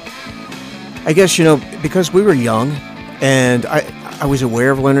 Now, I guess, because we were young, and I was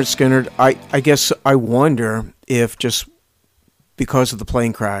aware of Lynyrd Skynyrd, I guess I wonder if just because of the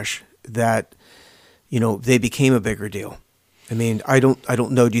plane crash that, they became a bigger deal. I mean, I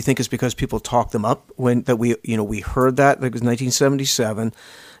don't know. Do you think it's because people talked them up we heard that? It was 1977.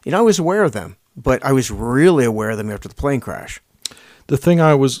 I was aware of them, but I was really aware of them after the plane crash. The thing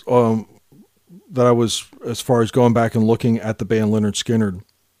I was, as far as going back and looking at the band Lynyrd Skynyrd,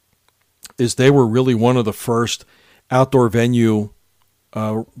 is they were really one of the first outdoor venue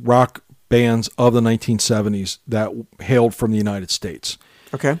rock bands of the 1970s that hailed from the United States.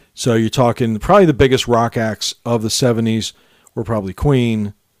 Okay. So you're talking probably the biggest rock acts of the 70s were probably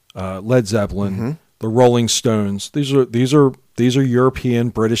Queen, Led Zeppelin, the Rolling Stones. These are European,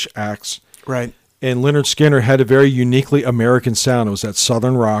 British acts. Right. And Lynyrd Skynyrd had a very uniquely American sound. It was that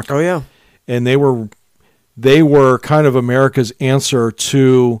Southern rock. Oh yeah. And they were kind of America's answer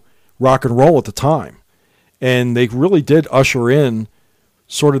to rock and roll at the time. And they really did usher in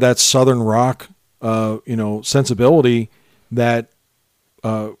sort of that Southern rock, sensibility that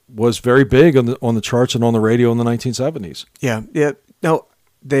was very big on the charts and on the radio in the 1970s. Yeah. No,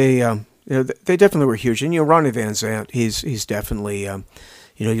 they definitely were huge. And Ronnie Van Zant, he's definitely,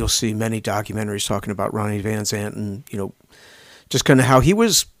 you'll see many documentaries talking about Ronnie Van Zant, and just kind of how he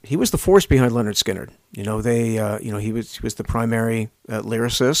was the force behind Lynyrd Skynyrd. He was the primary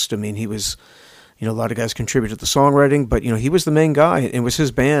lyricist. I mean, he was. A lot of guys contributed to the songwriting, but he was the main guy. It was his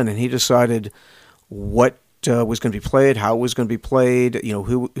band, and he decided what was going to be played, how it was going to be played,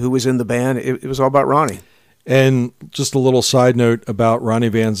 who was in the band. It was all about Ronnie. And just a little side note about Ronnie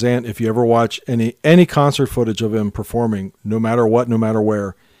Van Zant: if you ever watch any concert footage of him performing, no matter what, no matter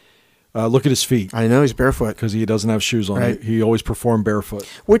where, look at his feet. I know he's barefoot because he doesn't have shoes on. Right. He always performed barefoot,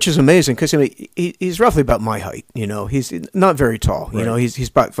 which is amazing because he's roughly about my height. He's not very tall. Right. He's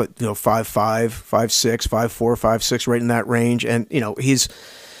about 5'5", 5'6", 5'4", 5'6", right in that range. And he's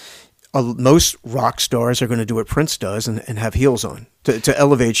most rock stars are going to do what Prince does and have heels on to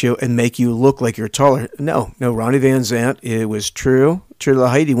elevate you and make you look like you're taller. No, Ronnie Van Zant, it was true to the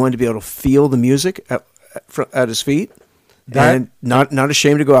height. He wanted to be able to feel the music at his feet. And not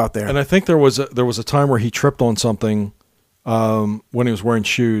ashamed to go out there. And I think there was a time where he tripped on something when he was wearing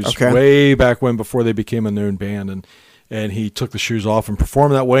shoes, way back when, before they became a known band, and he took the shoes off and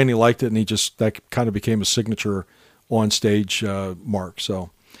performed that way, and he liked it, and that kind of became a signature on stage mark.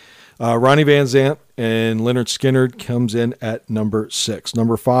 So Ronnie Van Zant and Lynyrd Skynyrd comes in at number 6.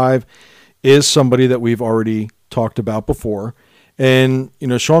 Number 5 is somebody that we've already talked about before. And,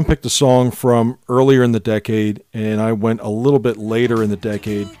 Sean picked a song from earlier in the decade, and I went a little bit later in the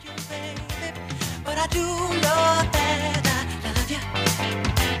decade. But I do know that I love you.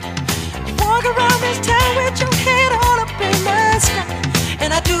 Walk around this town with your head on up in the sky.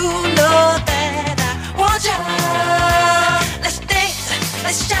 And I do know that I want you. Let's dance,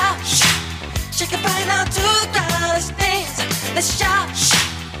 let's shout, shake your body down to the ground. Let's dance, let's shout,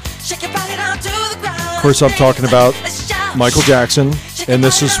 shake your body down to the ground. Of course, I'm talking about Michael Jackson, and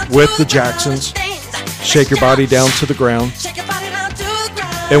this is with the Jacksons, Shake Your Body Down to the Ground.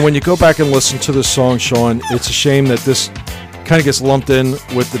 And when you go back and listen to this song, Sean, it's a shame that this kind of gets lumped in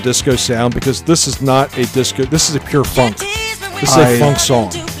with the disco sound because this is not a disco. This is a pure funk. This is a funk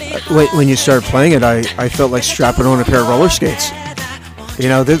song. When you started playing it, I felt like strapping on a pair of roller skates. You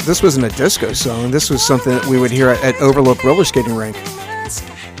know, this wasn't a disco song. This was something that we would hear at Overlook roller skating rink.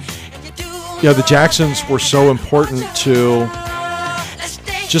 Yeah, the Jacksons were so important to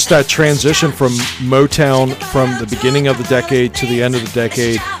just that transition from Motown from the beginning of the decade to the end of the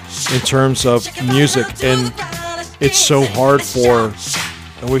decade in terms of music. And it's so hard for,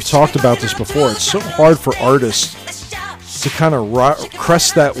 and we've talked about this before, it's so hard for artists to kind of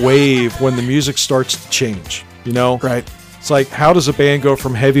crest that wave when the music starts to change, you know? Right. It's like, how does a band go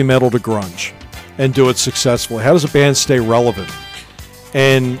from heavy metal to grunge and do it successfully? How does a band stay relevant?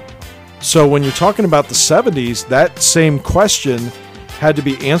 And so when you're talking about the 70s, that same question had to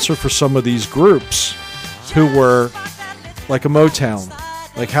be answered for some of these groups who were like a Motown.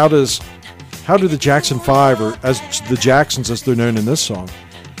 Like, how do the Jackson 5, or as the Jacksons as they're known in this song,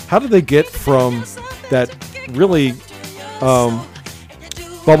 how do they get from that really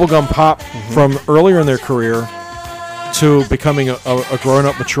bubblegum pop from earlier in their career to becoming a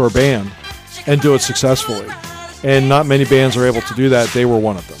grown-up, mature band and do it successfully? And not many bands are able to do that. They were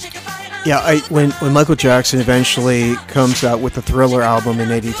one of them. Yeah, when Michael Jackson eventually comes out with the Thriller album in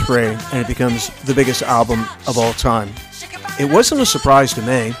 '83, and it becomes the biggest album of all time, it wasn't a surprise to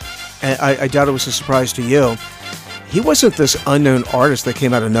me, and I doubt it was a surprise to you. He wasn't this unknown artist that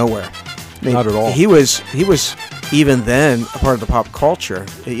came out of nowhere. I mean, not at all. He was even then a part of the pop culture.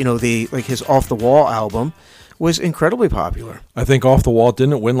 You know, his Off the Wall album was incredibly popular. I think Off the Wall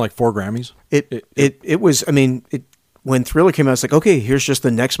didn't it win like 4 Grammys? It was. I mean, when Thriller came out, it's like, okay, here's just the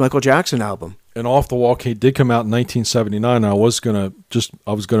next Michael Jackson album. And Off the Wall did come out in 1979. I was gonna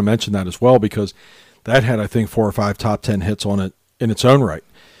mention that as well because that had, I think, 4 or 5 top 10 hits on it in its own right.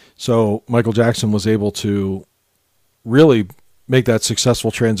 So Michael Jackson was able to really make that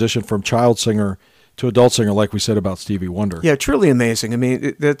successful transition from child singer to adult singer, like we said about Stevie Wonder. Yeah, truly amazing. I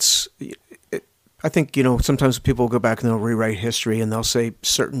mean, I think, you know, sometimes people go back and they'll rewrite history and they'll say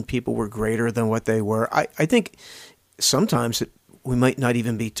certain people were greater than what they were. I think sometimes we might not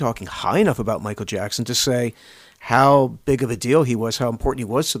even be talking high enough about Michael Jackson to say how big of a deal he was, how important he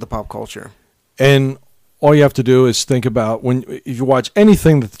was to the pop culture. And all you have to do is think about if you watch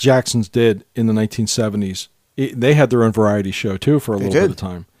anything that the Jacksons did in the 1970s, they had their own variety show too for a little bit of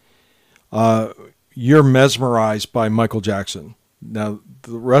time. You're mesmerized by Michael Jackson. Now,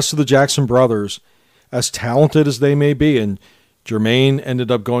 the rest of the Jackson brothers, as talented as they may be, and Jermaine ended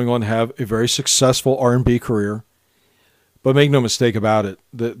up going on to have a very successful R&B career, but make no mistake about it,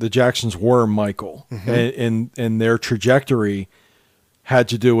 the Jacksons were Michael, and their trajectory had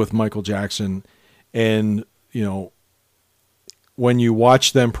to do with Michael Jackson. And, you know, when you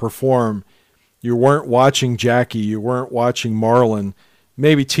watch them perform, you weren't watching Jackie, you weren't watching Marlon,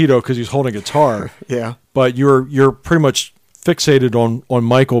 maybe Tito because he's holding a guitar. Yeah. But you're pretty much fixated on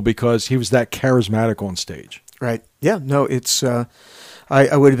Michael because he was that charismatic on stage. Right. Yeah. No, it's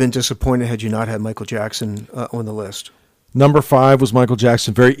I would have been disappointed had you not had Michael Jackson on the list. Number 5 was Michael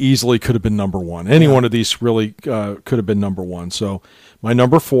Jackson. Very easily could have been number 1. Any one of these really could have been number 1. So my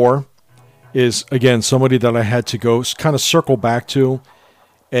number 4 is, again, somebody that I had to go kind of circle back to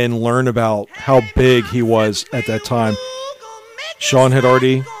and learn about how big he was at that time. Sean had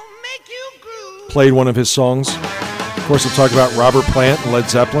already played one of his songs. Of course, we'll talk about Robert Plant and Led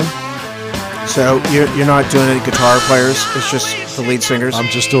Zeppelin. So you're not doing any guitar players? It's just the lead singers? I'm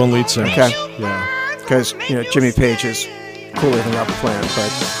just doing lead singers. Okay. Yeah. Because, you know, Jimmy Page is cooler than Robert Plant,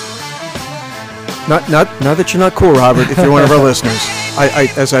 but not that you're not cool, Robert, if you're one of our listeners.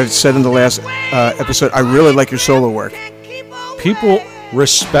 I as I've said in the last episode, I really like your solo work. People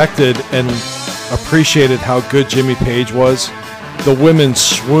respected and appreciated how good Jimmy Page was. The women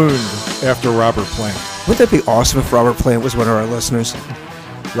swooned after Robert Plant. Wouldn't that be awesome if Robert Plant was one of our listeners?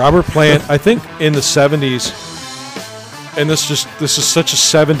 Robert Plant, I think in the 70s, and this is such a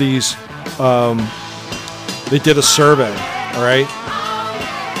 70s, they did a survey, all right?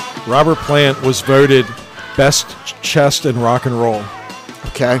 Robert Plant was voted best chest in rock and roll.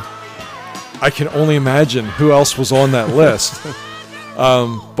 Okay. I can only imagine who else was on that list.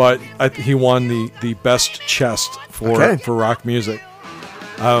 But he won the best chest for rock music.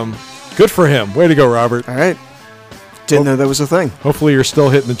 Good for him. Way to go, Robert. All right. Didn't know that was a thing. Hopefully you're still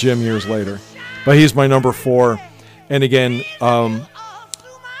hitting the gym years later. But he's my number 4. And again,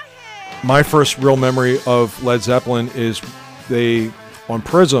 my first real memory of Led Zeppelin is on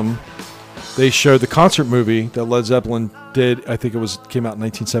Prism, they showed the concert movie that Led Zeppelin did. I think came out in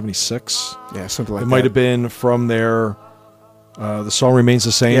 1976. Yeah, something like that. It might have been from their The Song Remains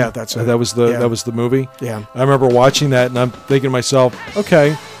the Same. Yeah, that's it. That was the movie. Yeah. I remember watching that, and I'm thinking to myself,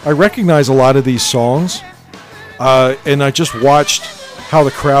 okay, I recognize a lot of these songs, and I just watched how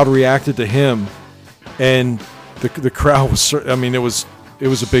the crowd reacted to him, and the crowd was, I mean, it was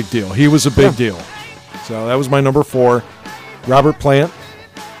a big deal. He was a big deal. So that was my number 4, Robert Plant,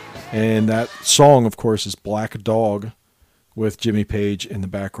 and that song, of course, is Black Dog with Jimmy Page in the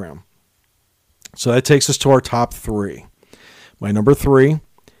background. So that takes us to our top 3. My number 3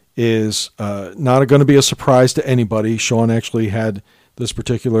 is not going to be a surprise to anybody. Sean actually had this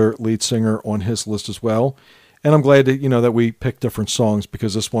particular lead singer on his list as well. And I'm glad that we picked different songs,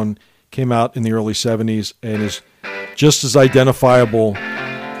 because this one came out in the early 70s and is just as identifiable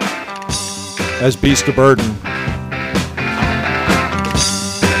as Beast of Burden.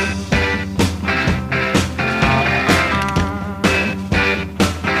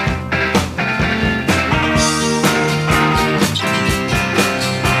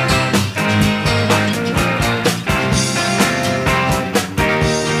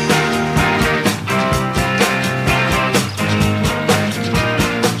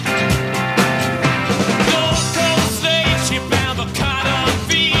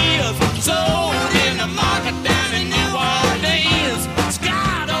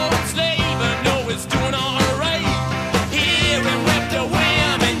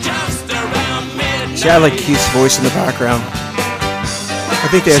 See, I like Keith's voice in the background. I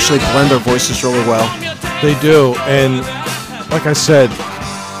think they actually blend their voices really well. They do, and like I said,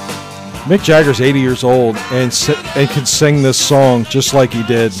 Mick Jagger's 80 years old and can sing this song just like he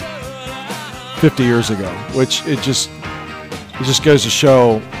did 50 years ago, which it just goes to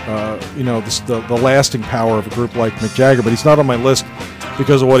show, the lasting power of a group like Mick Jagger. But he's not on my list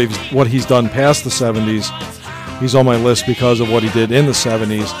because of what he's done past the 70s. He's on my list because of what he did in the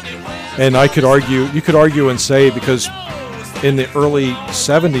 70s. And you could argue and say, because in the early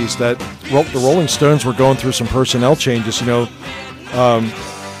 70s that the Rolling Stones were going through some personnel changes. What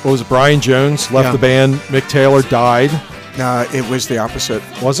was it? Brian Jones left the band. Mick Taylor died. It was the opposite.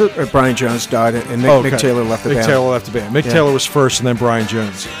 Was it? Brian Jones died, and Mick Taylor left the band. Mick Taylor left the band. Mick Taylor was first, and then Brian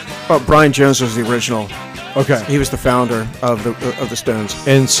Jones. Oh, Brian Jones was the original. Okay. He was the founder of the Stones.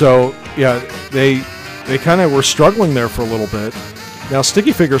 And so, they kind of were struggling there for a little bit. Now,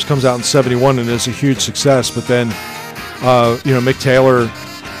 Sticky Fingers comes out in 71 and is a huge success, but then, Mick Taylor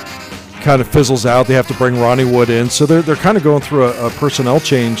kind of fizzles out. They have to bring Ronnie Wood in. So they're kind of going through a personnel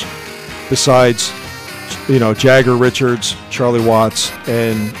change besides, Jagger, Richards, Charlie Watts,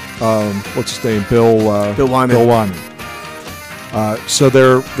 and, what's his name? Bill Wyman. Bill Wyman. So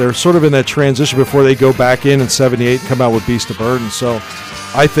they're sort of in that transition before they go back in 78 and come out with Beast of Burden. So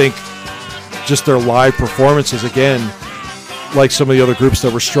I think just their live performances, again, like some of the other groups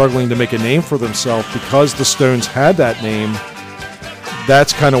that were struggling to make a name for themselves, because the Stones had that name,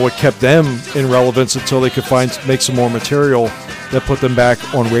 that's kind of what kept them in relevance until they could make some more material that put them back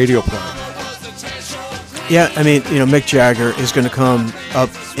on radio play. Yeah, I mean, Mick Jagger is going to come up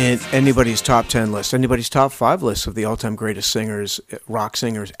in anybody's top 10 list, anybody's top 5 list of the all-time greatest rock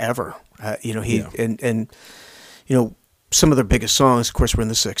singers ever. And some of their biggest songs, of course, were in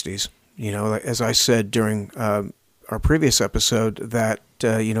the 60s. As I said during our previous episode, that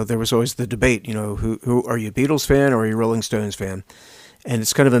there was always the debate, who are you, a Beatles fan or are you a Rolling Stones fan? And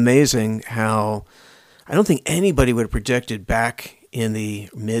it's kind of amazing how I don't think anybody would have predicted back in the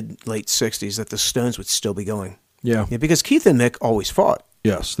mid-late 60s that the Stones would still be going. Yeah, because Keith and Mick always fought.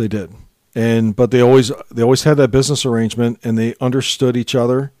 Yes, they did. But they always had that business arrangement, and they understood each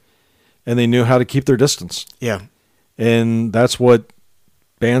other, and they knew how to keep their distance. Yeah. And that's what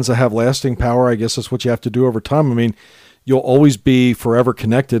bands that have lasting power, I guess that's what you have to do over time. I mean, you'll always be forever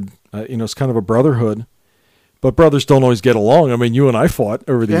connected. It's kind of a brotherhood, but brothers don't always get along. I mean, you and I fought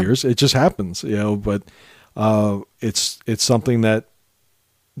over the years. It just happens, but it's something that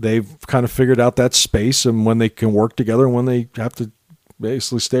they've kind of figured out that space and when they can work together and when they have to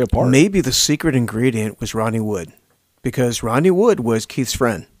basically stay apart. Maybe the secret ingredient was Ronnie Wood, because Ronnie Wood was Keith's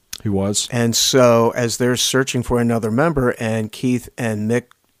friend. He was. And so as they're searching for another member and Keith and Mick,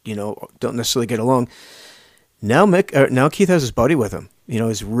 don't necessarily get along, now Keith has his buddy with him,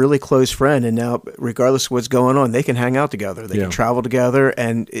 his really close friend. And now, regardless of what's going on, they can hang out together. They can travel together.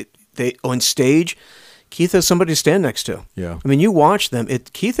 And they on stage, Keith has somebody to stand next to. Yeah. I mean, you watch them.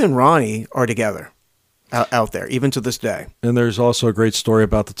 Keith and Ronnie are together out there, even to this day. And there's also a great story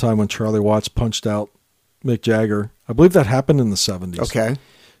about the time when Charlie Watts punched out Mick Jagger. I believe that happened in the 70s. Okay.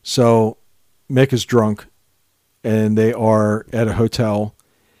 So Mick is drunk, and they are at a hotel,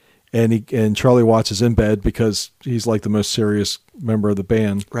 and Charlie Watts is in bed because he's like the most serious member of the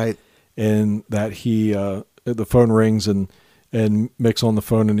band. Right. And that the phone rings, and And Mick's on the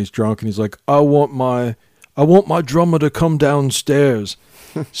phone and he's drunk and he's like, I want my drummer to come downstairs.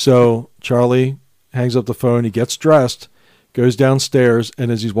 So Charlie hangs up the phone, he gets dressed, goes downstairs,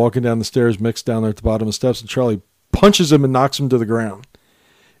 and as he's walking down the stairs, Mick's down there at the bottom of the steps, and Charlie punches him and knocks him to the ground.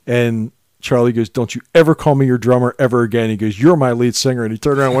 And Charlie goes, don't you ever call me your drummer ever again. He goes, you're my lead singer. And he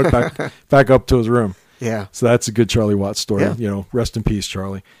turned around and went back up to his room. Yeah. So that's a good Charlie Watts story. Yeah. You know, rest in peace,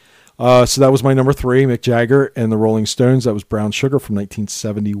 Charlie. So that was my number 3, Mick Jagger and the Rolling Stones. That was Brown Sugar from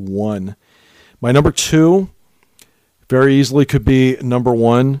 1971. My number 2 very easily could be number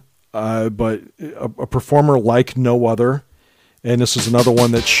 1, but a performer like no other. And this is another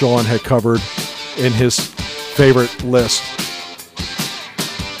one that Sean had covered in his favorite list.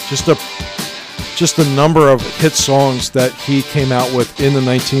 Just the number of hit songs that he came out with in the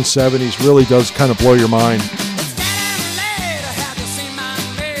 1970s really does kind of blow your mind.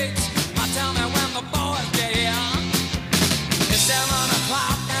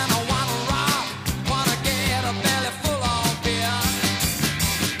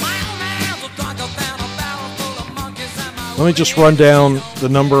 Let me just run down the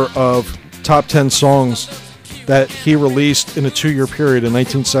number of top 10 songs that he released in a 2-year period in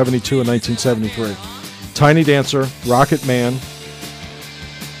 1972 and 1973. Tiny Dancer, Rocket Man,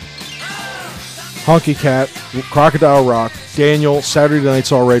 Honky Cat, Crocodile Rock, Daniel, Saturday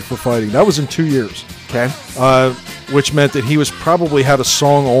Night's All Right for Fighting. That was in 2 years. Okay. Which meant that he was probably had a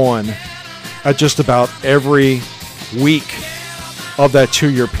song on at just about every week of that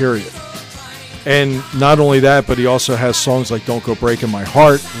 2-year period. And not only that, but he also has songs like Don't Go Breaking My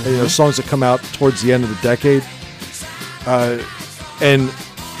Heart, you know, songs that come out towards the end of the decade. And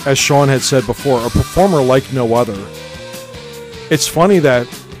as Sean had said before, a performer like no other. It's funny that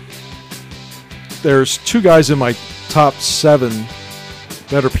there's 2 guys in my top 7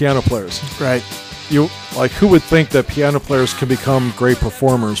 that are piano players. Right. You like, who would think that piano players can become great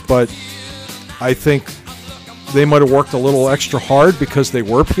performers? But I think they might have worked a little extra hard because they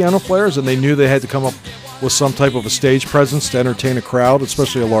were piano players and they knew they had to come up with some type of a stage presence to entertain a crowd,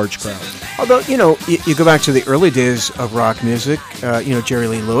 especially a large crowd. Although, you know, you go back to the early days of rock music, you know, Jerry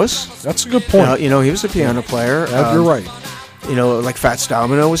Lee Lewis. That's a good point. You know, he was a piano player. You're right. You know, like Fats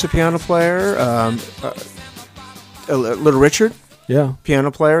Domino was a piano player. Little Richard, yeah,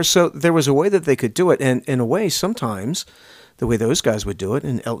 piano player. So there was a way that they could do it. And in a way, sometimes the way those guys would do it,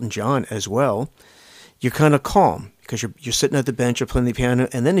 and Elton John as well, you're kind of calm because you're sitting at the bench, you're playing the piano,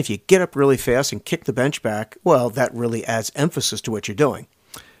 and then if you get up really fast and kick the bench back, well, that really adds emphasis to what you're doing.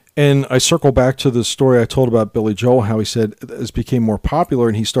 And I circle back to the story I told about Billy Joel, how he said as became more popular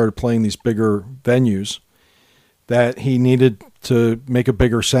and he started playing these bigger venues, that he needed to make a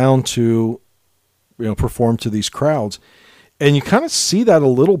bigger sound to, you know, perform to these crowds. And you kind of see that a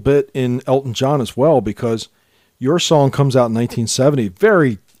little bit in Elton John as well, because Your Song comes out in 1970,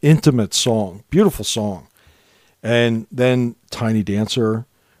 very intimate song, beautiful song. And then Tiny Dancer,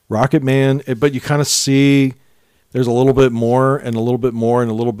 Rocket Man, but you kind of see there's a little bit more and a little bit more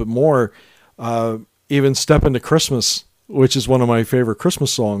and a little bit more. Even Step Into Christmas, which is one of my favorite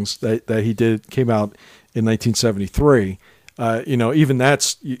Christmas songs that he did, came out in 1973. You know, even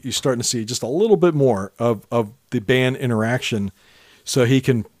that's, you're starting to see just a little bit more of the band interaction, so he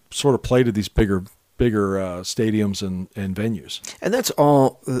can sort of play to these bigger stadiums and venues. And that's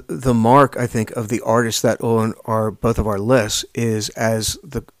all the mark, I think, of the artists that on both of our lists is as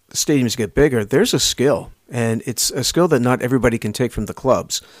the stadiums get bigger, there's a skill. And it's a skill that not everybody can take from the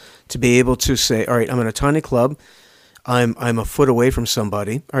clubs. To be able to say, all right, I'm in a tiny club, I'm a foot away from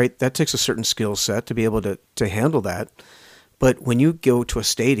somebody. All right, that takes a certain skill set to be able to handle that. But when you go to a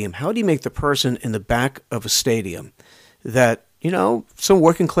stadium, how do you make the person in the back of a stadium that, you know, some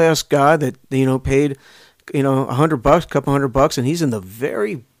working class guy that, you know, paid, you know, $100, couple $100, and he's in the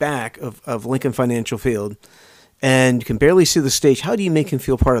very back of Lincoln Financial Field, and you can barely see the stage. How do you make him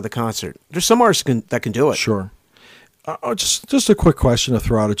feel part of the concert? There's some artists that can do it. Sure. Just a quick question to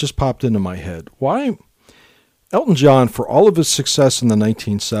throw out. It just popped into my head. Why Elton John, for all of his success in the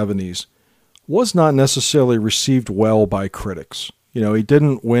 1970s, was not necessarily received well by critics? You know, he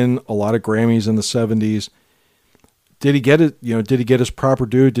didn't win a lot of Grammys in the 70s. Did he get it? You know, did he get his proper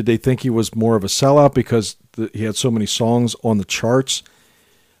due? Did they think he was more of a sellout because he had so many songs on the charts?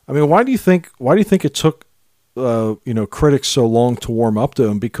 I mean, why do you think it took critics so long to warm up to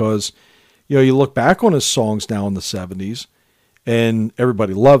him? Because, you know, you look back on his songs now in the 70s, and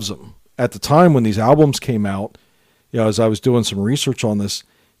everybody loves them. At the time when these albums came out, you know, as I was doing some research on this,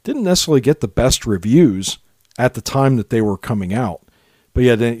 didn't necessarily get the best reviews at the time that they were coming out. But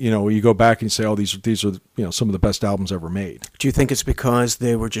yeah, then, you know, you go back and you say, oh, these are, you know, some of the best albums ever made. Do you think it's because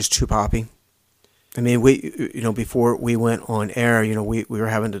they were just too poppy? I mean, before we went on air, we were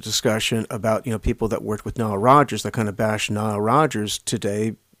having a discussion about, people that worked with Nile Rodgers that kind of bashed Nile Rodgers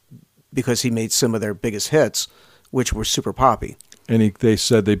today because he made some of their biggest hits, which were super poppy. And they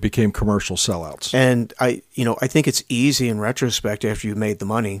said they became commercial sellouts. And I think it's easy in retrospect after you've made the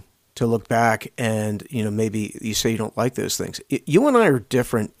money to look back and, maybe you say you don't like those things. You and I are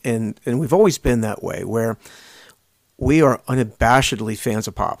different, and we've always been that way, where we are unabashedly fans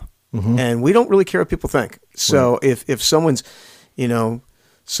of pop. Mm-hmm. And we don't really care what people think. So right. if someone's,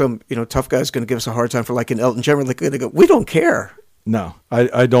 some tough guy's going to give us a hard time for like an Elton John, we're going to go, we don't care. No,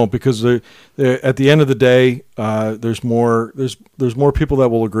 I don't, because at the end of the day, there's more people that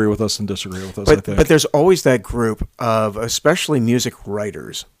will agree with us than disagree with us. I think. But there's always that group of, especially music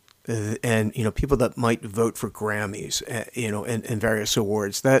writers, and people that might vote for Grammys, and various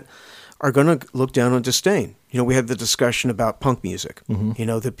awards that are going to look down on disdain. We had the discussion about punk music.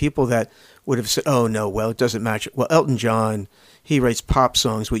 Mm-hmm. The people that would have said, "Oh no, well it doesn't match." Well, Elton John, he writes pop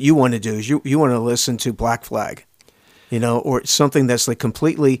songs. What you want to do is you want to listen to Black Flag, or something that's like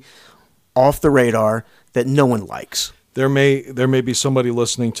completely off the radar that no one likes. There may be somebody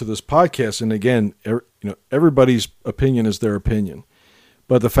listening to this podcast, and again, everybody's opinion is their opinion.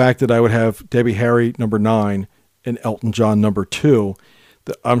 But the fact that I would have Debbie Harry number 9 and Elton John number 2,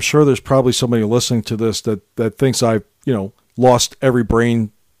 I'm sure there's probably somebody listening to this that thinks I've lost every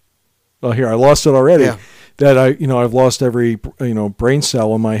brain. Well, here I lost it already. Yeah. That I've lost every brain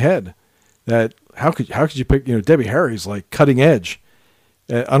cell in my head. That how could you pick Debbie Harry's like cutting edge?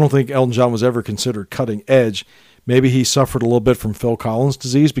 I don't think Elton John was ever considered cutting edge. Maybe he suffered a little bit from Phil Collins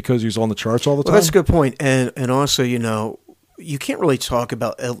disease because he was on the charts all the time. Well, that's a good point. And also you can't really talk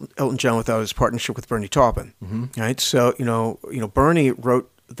about Elton John without his partnership with Bernie Taupin, mm-hmm. right? So Bernie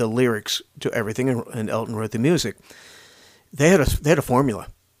wrote the lyrics to everything, and Elton wrote the music. They had a formula,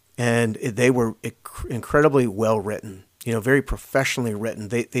 and they were incredibly well written. Very professionally written.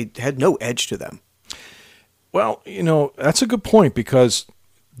 They had no edge to them. Well, that's a good point, because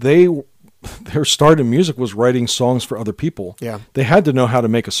their start in music was writing songs for other people. Yeah, they had to know how to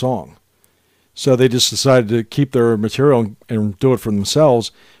make a song. So they just decided to keep their material and do it for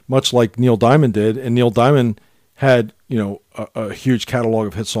themselves, much like Neil Diamond did. And Neil Diamond had, a huge catalog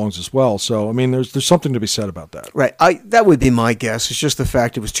of hit songs as well. So, I mean, there's something to be said about that. Right. That would be my guess. It's just the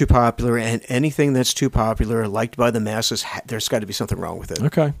fact it was too popular, and anything that's too popular, liked by the masses, there's got to be something wrong with it.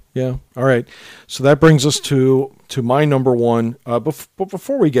 Okay. Yeah. All right. So that brings us to my number 1. But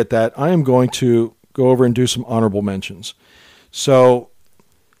before we get that, I am going to go over and do some honorable mentions. So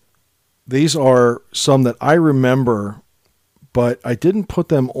these are some that I remember, but I didn't put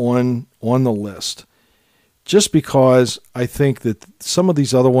them on the list just because I think that some of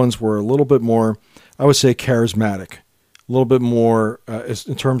these other ones were a little bit more, I would say, charismatic, a little bit more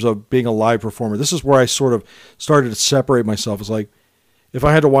in terms of being a live performer. This is where I sort of started to separate myself. It's like, if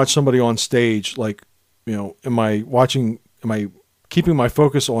I had to watch somebody on stage, like, am I keeping my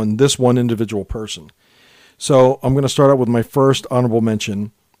focus on this one individual person? So I'm going to start out with my first honorable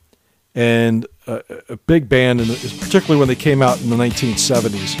mention. And a big band, and particularly when they came out in the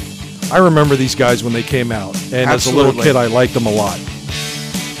 1970s. I remember these guys when they came out, and Absolutely. As a little kid, I liked them a lot.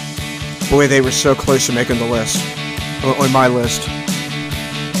 Boy, they were so close to making the list, on my list.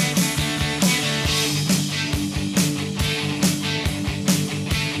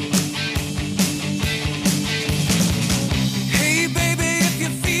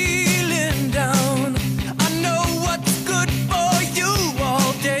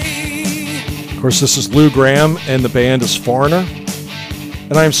 Of course, this is Lou Gramm, and the band is Foreigner.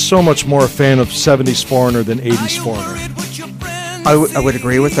 And I am so much more a fan of 70s Foreigner than 80s Foreigner. I would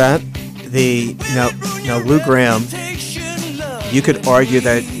agree with that. Now Lou Gramm, you could argue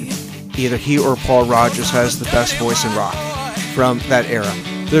that either he or Paul Rodgers has the best voice in rock from that era.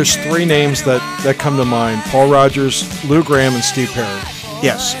 There's 3 names that come to mind: Paul Rodgers, Lou Gramm, and Steve Perry.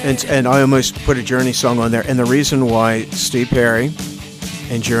 Yes, and I almost put a Journey song on there. And the reason why Steve Perry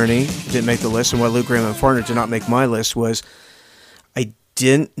and Journey didn't make the list, and why Lou Gramm and Foreigner did not make my list, was I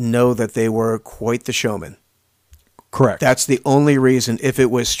didn't know that they were quite the showmen. Correct. That's the only reason. If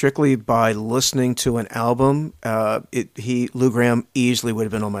it was strictly by listening to an album, Lou Gramm easily would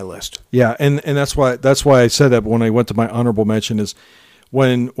have been on my list. Yeah, and that's why I said that when I went to my honorable mention is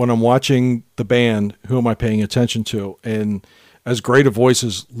when I'm watching the band, who am I paying attention to? And as great a voice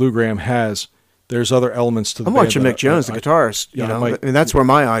as Lou Gramm has, there's other elements to the band. I'm watching Mick Jones, the guitarist. And that's where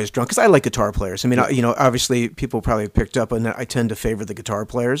my eye is drawn, because I like guitar players. I mean, obviously people probably picked up on that. I tend to favor the guitar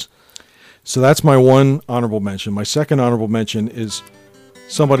players. So that's my one honorable mention. My second honorable mention is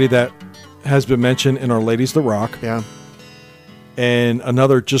somebody that has been mentioned in Our Ladies That Rock. Yeah. And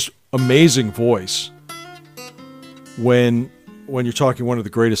another just amazing voice when you're talking one of the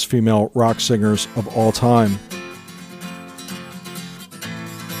greatest female rock singers of all time.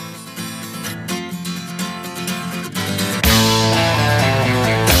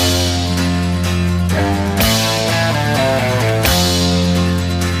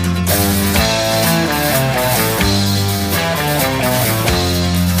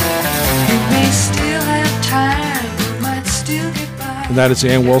 And that is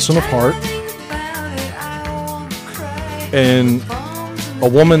Ann Wilson of Heart. And a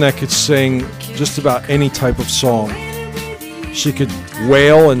woman that could sing just about any type of song. She could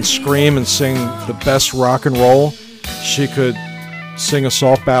wail and scream and sing the best rock and roll. She could sing a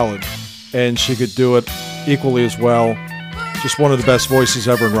soft ballad, and she could do it equally as well. Just one of the best voices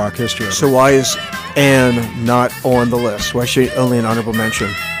ever in rock history. So why is Ann not on the list? Why is she only an honorable mention?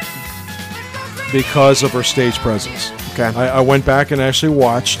 Because of her stage presence. Okay. I went back and actually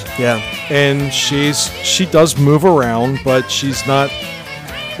watched. Yeah. And she does move around, but she's not,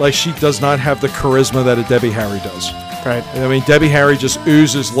 like, she does not have the charisma that a Debbie Harry does. Right. I mean, Debbie Harry just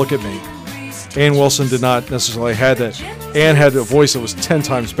oozes, look at me. Ann Wilson did not necessarily have that. Ann had a voice that was 10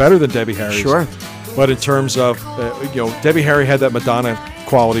 times better than Debbie Harry's. Sure. But in terms of, Debbie Harry had that Madonna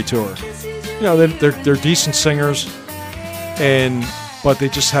quality to her. They're decent singers, but they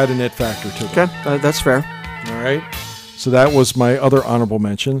just had an it factor to them. Okay, that's fair. All right. So that was my other honorable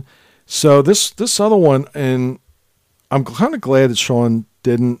mention. So this other one, and I'm kind of glad that Sean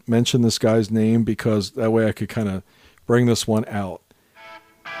didn't mention this guy's name, because that way I could kind of bring this one out.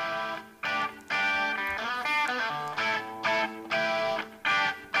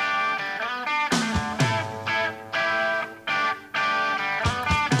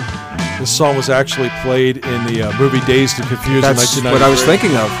 This song was actually played in the movie Dazed and Confused in 1993. That's what I was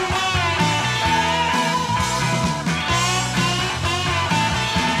thinking of.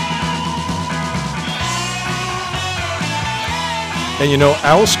 And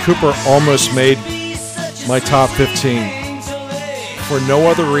Alice Cooper almost made my top 15 for no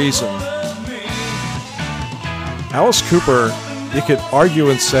other reason. Alice Cooper, you could argue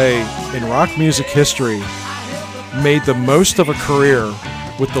and say, in rock music history, made the most of a career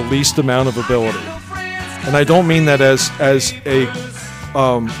with the least amount of ability. And I don't mean that as a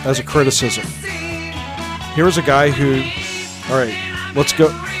criticism. Here's a guy who, all right,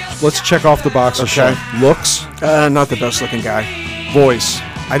 let's check off the box. Okay. Looks, not the best looking guy. Voice.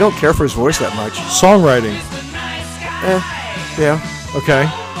 I don't care for his voice that much. Songwriting. Yeah. Okay.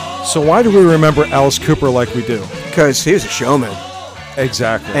 So why do we remember Alice Cooper like we do? Because he was a showman.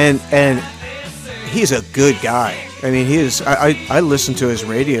 Exactly. And he's a good guy. I mean, he is. I listen to his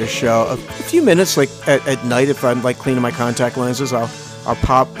radio show a few minutes, like at night, if I'm like cleaning my contact lenses, I'll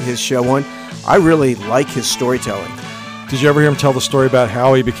pop his show on. I really like his storytelling. Did you ever hear him tell the story about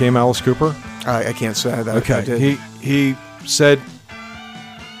how he became Alice Cooper? I can't say that. Okay. He said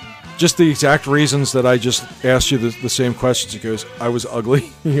just the exact reasons that I just asked you the same questions. He goes, I was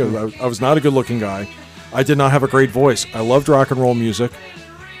ugly. I was not a good-looking guy. I did not have a great voice. I loved rock and roll music,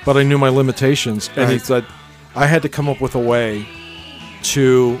 but I knew my limitations. And Right. he said, I had to come up with a way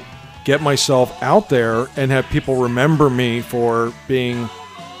to get myself out there and have people remember me for being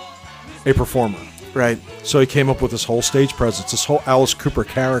a performer. Right. So he came up with this whole stage presence, this whole Alice Cooper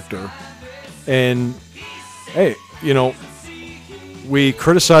character. And, hey, we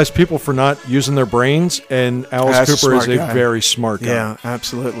criticize people for not using their brains, and Alice Cooper is a very smart guy. Yeah,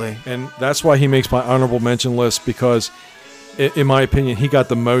 absolutely. And that's why he makes my honorable mention list, because, in my opinion, he got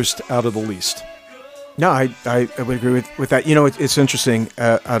the most out of the least. No, I would agree with that. It's interesting.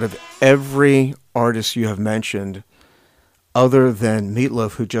 Out of every artist you have mentioned, other than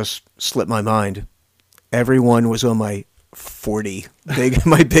Meatloaf, who just slipped my mind, everyone was on my 40.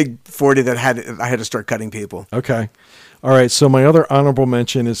 My big 40 that I had to start cutting people. Okay. All right, so my other honorable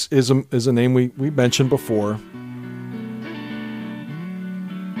mention is a name we mentioned before.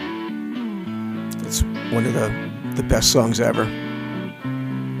 It's one of the best songs ever.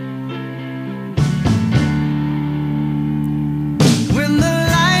 When the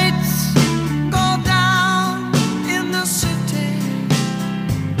lights go down in the city,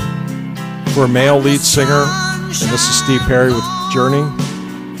 For a male lead singer, and this is Steve Perry with Journey.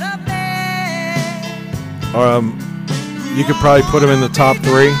 You could probably put him in the top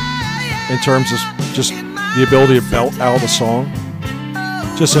 3 in terms of just the ability to belt out the song.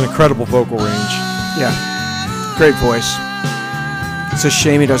 Just an incredible vocal range. Yeah, great voice. It's a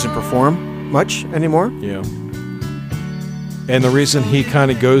shame he doesn't perform much anymore. Yeah. And the reason he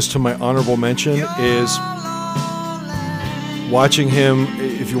kind of goes to my honorable mention is watching him.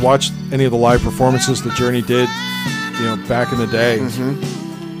 If you watch any of the live performances that Journey did, back in the day,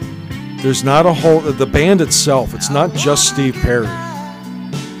 there's not a whole, the band itself, it's not just Steve Perry.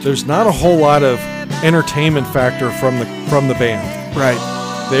 There's not a whole lot of entertainment factor from the band. Right.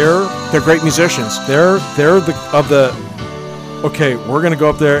 They're great musicians. They're okay, we're going to go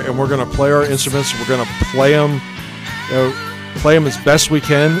up there and we're going to play our instruments. We're going to play them, as best we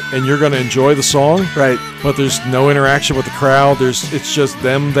can, and you're going to enjoy the song. Right. But there's no interaction with the crowd. It's just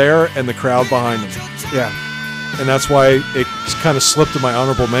them there and the crowd behind them. Yeah. And that's why it kind of slipped in my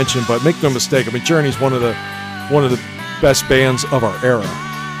honorable mention. But make no mistake, I mean, Journey's one of the best bands of our era.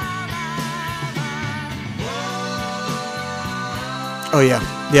 Oh yeah.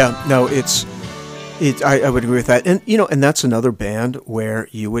 No, I would agree with that, and and that's another band where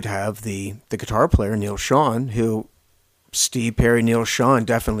you would have the guitar player Neil Schon, who Steve Perry, Neil Schon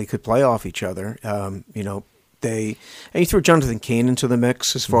definitely could play off each other. And you threw Jonathan Cain into the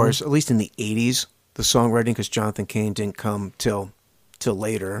mix as far as, at least in the '80s, the songwriting, because Jonathan Cain didn't come till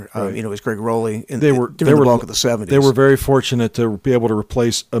later. Right. It was Greg Rowley during the bulk of the '70s. They were very fortunate to be able to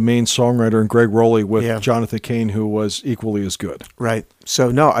replace a main songwriter in Greg Rowley with Jonathan Cain, who was equally as good. Right.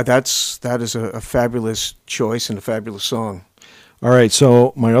 So no, that is a fabulous choice and a fabulous song. All right.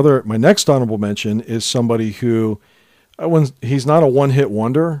 So my next honorable mention is somebody who, he's not a one-hit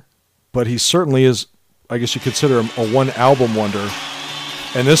wonder, but he certainly is. I guess you consider him a one-album wonder,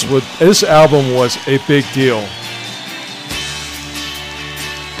 and this album was a big deal.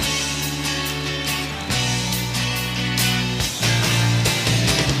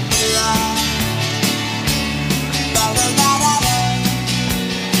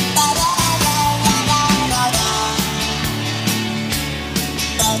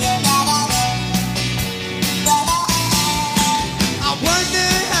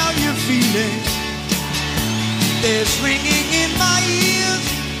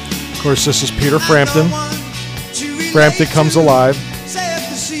 Of course, this is Peter Frampton. Frampton Comes Alive.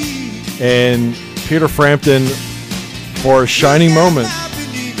 And Peter Frampton, for a shining moment,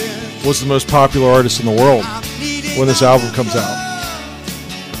 was the most popular artist in the world when this album comes out.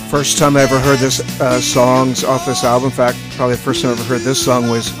 First time I ever heard this songs off this album, in fact, probably the first time I ever heard this song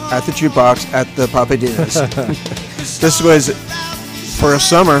was at the jukebox at the Papadena's. This was for a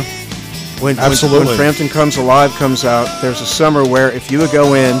summer. When Frampton Comes Alive comes out, there's a summer where if you would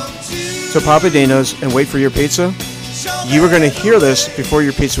go in to Papadena's and wait for your pizza, you were going to hear this before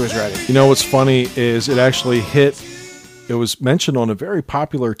your pizza was ready. You know what's funny is it actually hit, it was mentioned on a very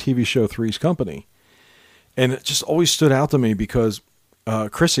popular TV show, Three's Company. And it just always stood out to me because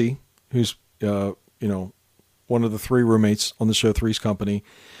Chrissy, who's one of the three roommates on the show Three's Company,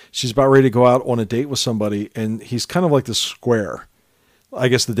 she's about ready to go out on a date with somebody, and he's kind of like the square. I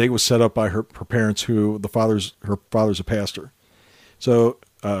guess the date was set up by her parents, her father's a pastor. So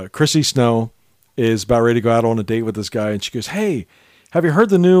Chrissy Snow is about ready to go out on a date with this guy, and she goes, "Hey, have you heard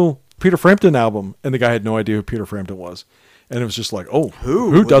the new Peter Frampton album?" And the guy had no idea who Peter Frampton was. And it was just like, oh,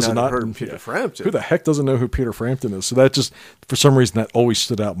 who does not heard of Peter Frampton? Who the heck doesn't know who Peter Frampton is? So that just, for some reason, that always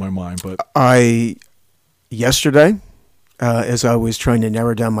stood out in my mind. But yesterday, as I was trying to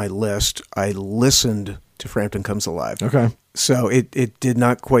narrow down my list, I listened to Frampton Comes Alive. Okay. So it did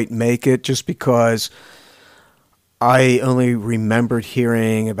not quite make it, just because I only remembered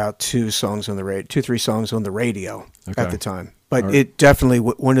hearing about 3 songs on the radio at the time. But it definitely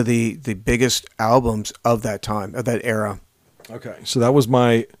one of the biggest albums of that time, of that era. Okay, so that was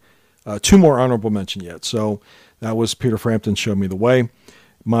my 2 more honorable mention yet. So that was Peter Frampton, Show Me the Way.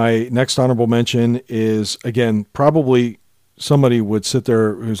 My next honorable mention is, again, probably somebody would sit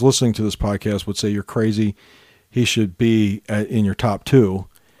there who's listening to this podcast would say, "You're crazy. He should be in your top 2."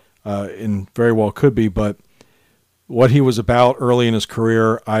 And very well could be, but what he was about early in his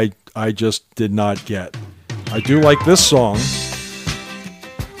career, I just did not get. I do like this song.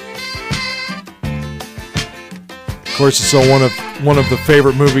 Of course, it's one of the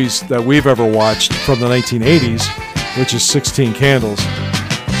favorite movies that we've ever watched from the 1980s, which is 16 Candles.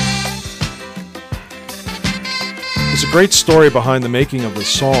 There's a great story behind the making of this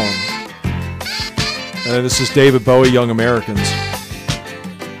song. This is David Bowie, Young Americans.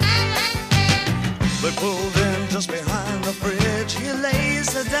 They pulled in just behind the bridge. He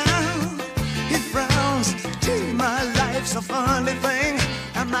lays her down. He frowns. Gee, my life's a funny thing.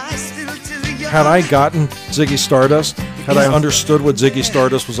 Am I still too young? Had I gotten Ziggy Stardust, had I understood what Ziggy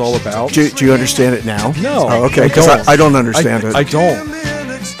Stardust was all about. Do you understand it now? No. Oh, okay, because I don't understand it. I don't.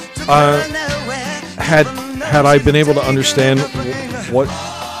 Had I been able to understand what...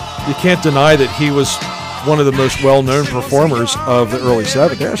 You can't deny that he was one of the most well-known performers of the early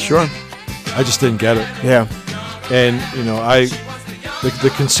 70s. Yeah, sure. I just didn't get it. Yeah. And,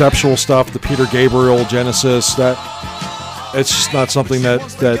 the conceptual stuff, the Peter Gabriel, Genesis, it's just not something that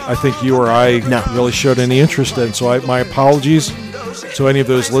I think you or I really showed any interest in. So my apologies to any of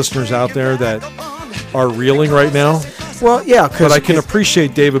those listeners out there that are reeling right now. Well, yeah, but I can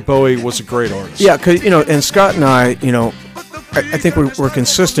appreciate David Bowie was a great artist. Yeah, because and Scott and I, I think we're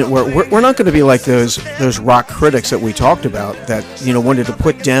consistent. We're not going to be like those rock critics that we talked about that wanted to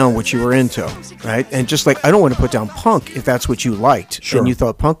put down what you were into, right? And just like I don't want to put down punk if that's what you liked and you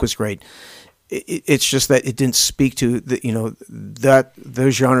thought punk was great. It's just that it didn't speak to that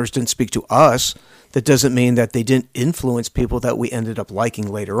those genres didn't speak to us. That doesn't mean that they didn't influence people that we ended up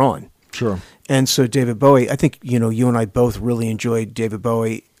liking later on. Sure. And so David Bowie, I think you and I both really enjoyed David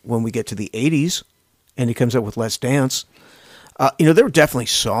Bowie when we get to the 80s, and he comes up with Let's Dance. There were definitely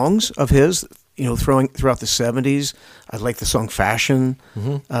songs of his, throughout the 70s. I like the song Fashion.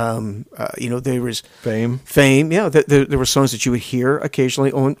 Mm-hmm. There was Fame. Yeah, there were songs that you would hear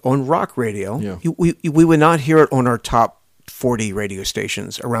occasionally on rock radio. Yeah. We would not hear it on our top 40 radio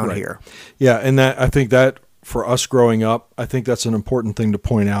stations around here. Yeah, and I think that for us growing up, I think that's an important thing to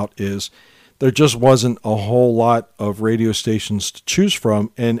point out is there just wasn't a whole lot of radio stations to choose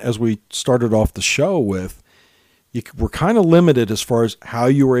from. And as we started off the show with, you were kind of limited as far as how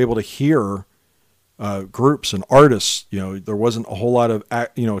you were able to hear groups and artists. There wasn't a whole lot of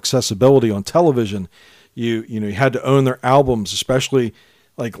accessibility on television. You had to own their albums, especially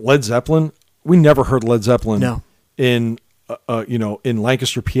like Led Zeppelin. We never heard Led Zeppelin in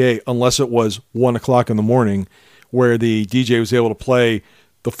Lancaster, PA, unless it was 1 o'clock in the morning, where the DJ was able to play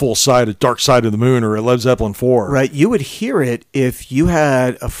the full side of Dark Side of the Moon or Led Zeppelin 4. Right. You would hear it if you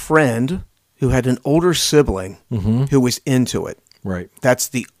had a friend who had an older sibling who was into it. Right. That's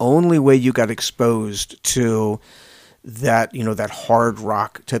the only way you got exposed to that, that hard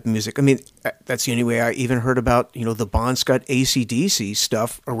rock type of music. I mean, that's the only way I even heard about, the Bon Scott AC/DC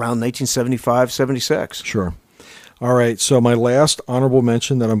stuff around 1975, 76. Sure. All right. So my last honorable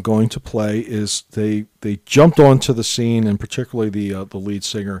mention that I'm going to play is they jumped onto the scene, and particularly the lead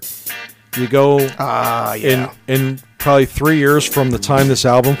singer. You go in probably 3 years from the time this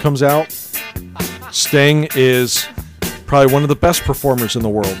album comes out, Sting is probably one of the best performers in the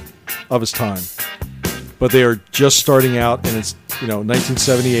world of his time. But they are just starting out, and it's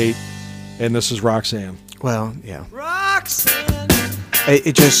 1978, and this is Roxanne. Well, yeah. Roxanne.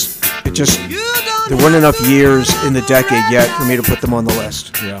 It just there weren't enough years in the decade yet for me to put them on the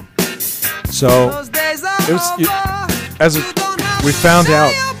list. Yeah. So we found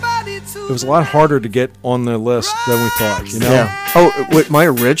out it was a lot harder to get on the list than we thought. Yeah. Oh, my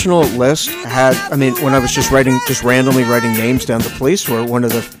original list had, when I was just randomly writing names down, the Police were one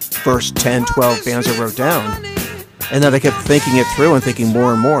of the first 10, 12 bands I wrote down. And then I kept thinking it through and thinking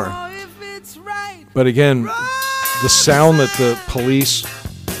more and more. But again, the sound that the Police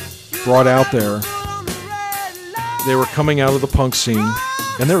brought out there, they were coming out of the punk scene,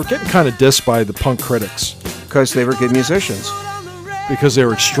 and they were getting kind of dissed by the punk critics. Because they were good musicians. Because they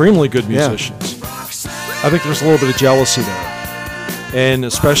were extremely good musicians. Yeah. I think there's a little bit of jealousy there. And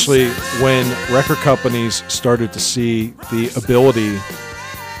especially when record companies started to see the ability,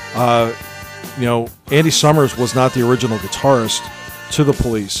 Andy Summers was not the original guitarist to the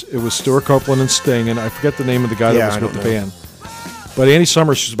Police. It was Stuart Copeland and Sting, and I forget the name of the guy that was with the band. But Andy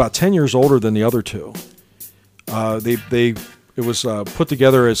Summers was about 10 years older than the other two. It was put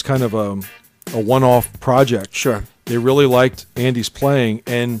together as kind of a one-off project. Sure. They really liked Andy's playing,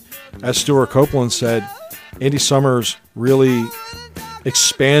 and as Stuart Copeland said, Andy Summers really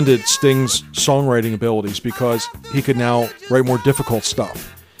expanded Sting's songwriting abilities because he could now write more difficult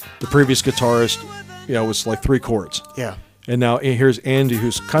stuff. The previous guitarist, was like 3 chords. Yeah. And now here's Andy,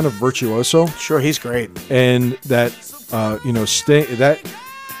 who's kind of virtuoso. Sure, he's great. And that, Sting, that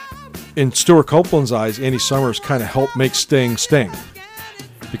in Stuart Copeland's eyes, Andy Summers kind of helped make Sting Sting.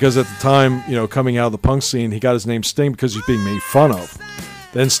 Because at the time, coming out of the punk scene, he got his name Sting because he's being made fun of.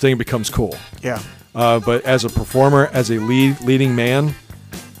 Then Sting becomes cool. Yeah. But as a performer, as a leading man,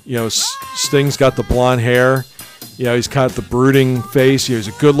 Sting's got the blonde hair. He's got the brooding face. He's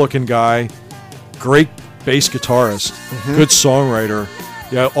a good-looking guy. Great bass guitarist. Mm-hmm. Good songwriter.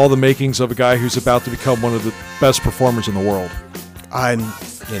 All the makings of a guy who's about to become one of the best performers in the world. I'm,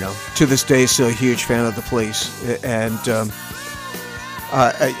 to this day, still a huge fan of the Police. And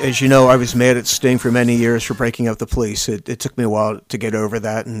as you know, I was mad at Sting for many years for breaking up the Police. It took me a while to get over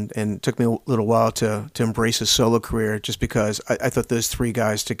that, and it took me a little while to embrace his solo career, just because I thought those 3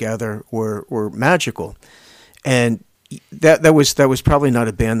 guys together were magical. And that was probably not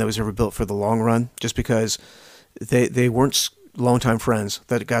a band that was ever built for the long run, just because they weren't longtime friends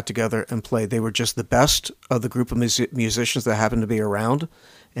that got together and played. They were just the best of the group of musicians that happened to be around,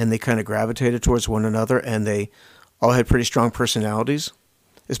 and they kind of gravitated towards one another, and they all had pretty strong personalities,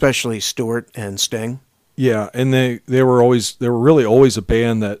 especially Stewart and Sting. Yeah, and they were really always a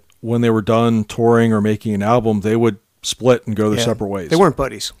band that when they were done touring or making an album, they would split and go their separate ways. They weren't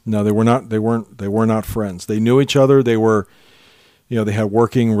buddies. No, they were not. They were not friends. They knew each other. They were, they had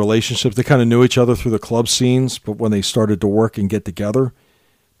working relationships. They kind of knew each other through the club scenes, but when they started to work and get together,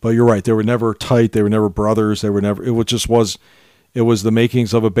 but you're right, they were never tight. They were never brothers. They were never. It was the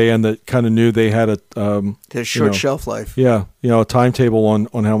makings of a band that kind of knew they had a short shelf life. Yeah, a timetable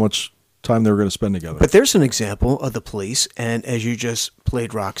on how much time they were going to spend together. But there's an example of the Police, and as you just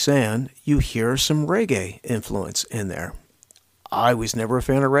played Roxanne, you hear some reggae influence in there. I was never a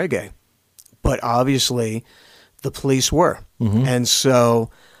fan of reggae, but obviously the Police were. Mm-hmm. And so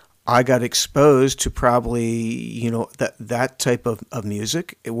I got exposed to probably, that type of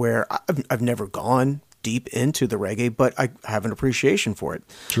music where I've never gone deep into the reggae, but I have an appreciation for it.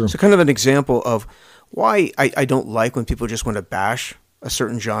 Sure. So kind of an example of why I don't like when people just want to bash a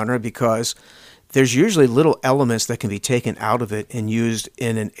certain genre, because there's usually little elements that can be taken out of it and used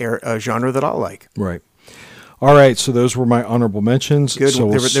in a genre that I like. Right. All right, so those were my honorable mentions. Good. So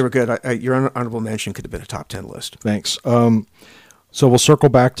they were good. Your honorable mention could have been a top 10 list. Thanks. So we'll circle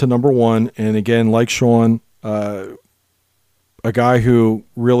back to number one. And again, like Sean, a guy who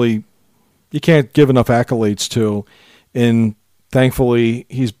really you can't give enough accolades to. And thankfully,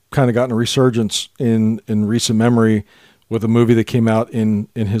 he's kind of gotten a resurgence in recent memory with a movie that came out in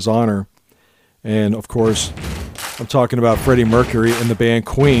his honor. And, of course, I'm talking about Freddie Mercury and the band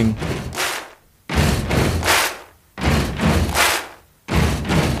Queen.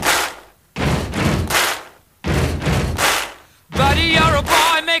 Buddy, you're a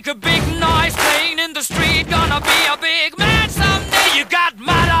boy, make a big noise playing in the street. Gonna be a big man someday. You got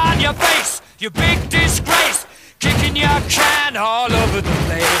mud on your face, you big disgrace. Kicking your can all over the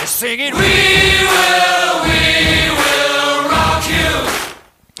place. Singing, we will rock you.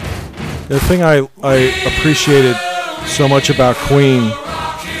 The thing I appreciated so much about Queen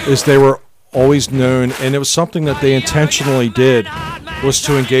is they were always known, and it was something that they intentionally did, was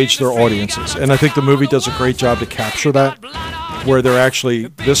to engage their audiences. And I think the movie does a great job to capture that, where they're actually,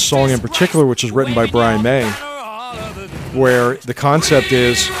 this song in particular, which is written by Brian May, where the concept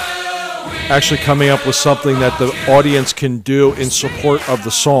is actually coming up with something that the audience can do in support of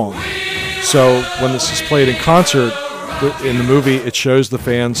the song. So when this is played in concert, in the movie, it shows the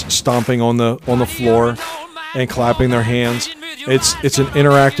fans stomping on the floor and clapping their hands. It's an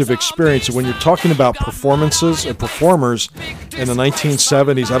interactive experience. When you're talking about performances and performers in the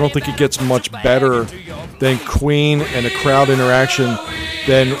 1970s, I don't think it gets much better than Queen and a crowd interaction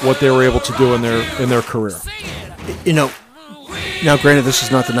than what they were able to do in their career. Now, granted, this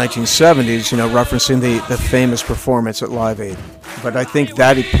is not the 1970s, referencing the famous performance at Live Aid, but I think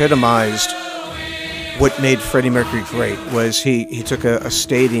that epitomized what made Freddie Mercury great. Was he took a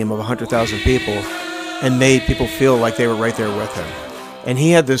stadium of 100,000 people and made people feel like they were right there with him. And he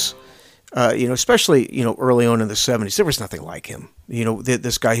had this, especially, early on in the 70s, there was nothing like him.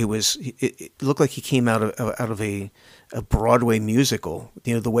 This guy who it looked like he came out of a Broadway musical,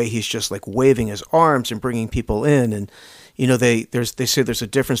 the way he's just like waving his arms and bringing people in. And, they say there's a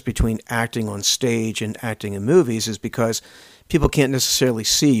difference between acting on stage and acting in movies is because people can't necessarily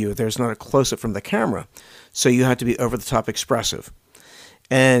see you. There's not a close-up from the camera. So you have to be over-the-top expressive.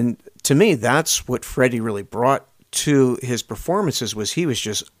 And to me, that's what Freddie really brought to his performances, was he was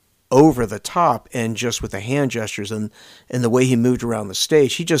just over the top, and just with the hand gestures and the way he moved around the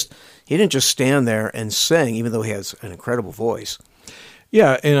stage. He didn't just stand there and sing, even though he has an incredible voice.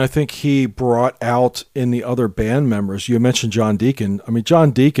 Yeah, and I think he brought out in the other band members. You mentioned John Deacon. I mean,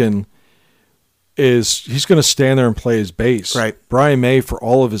 John Deacon he's going to stand there and play his bass. Right. Brian May, for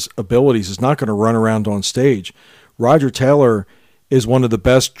all of his abilities, is not going to run around on stage. Roger Taylor is one of the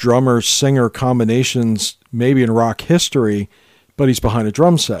best drummer-singer combinations maybe in rock history, but he's behind a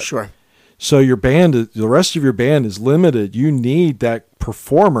drum set. Sure. So your band, the rest of your band is limited. You need that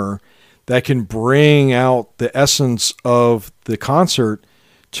performer that can bring out the essence of the concert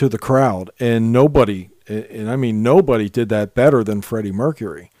to the crowd. And nobody did that better than Freddie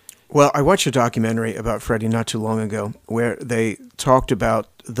Mercury. Well, I watched a documentary about Freddie not too long ago where they talked about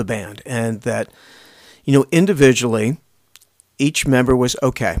the band and that, individually, each member was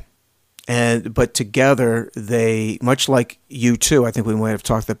okay. But together, they, much like U2, I think we might have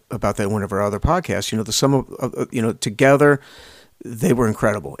talked about that in one of our other podcasts, the sum of, together, they were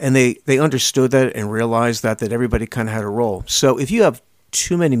incredible. And they understood that and realized that everybody kind of had a role. So if you have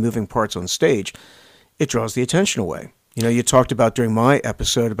too many moving parts on stage, it draws the attention away. You talked about during my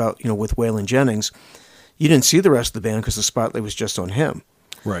episode about, with Waylon Jennings, you didn't see the rest of the band because the spotlight was just on him.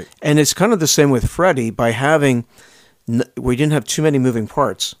 Right. And it's kind of the same with Freddie. By having, we didn't have too many moving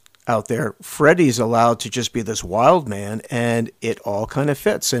parts out there. Freddie's allowed to just be this wild man, and it all kind of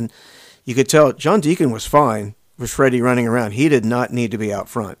fits. And you could tell John Deacon was fine with Freddie running around. He did not need to be out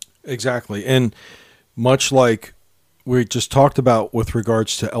front. Exactly. And much like we just talked about with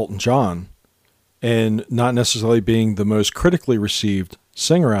regards to Elton John, and not necessarily being the most critically received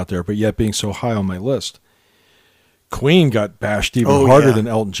singer out there, but yet being so high on my list, Queen got bashed even harder than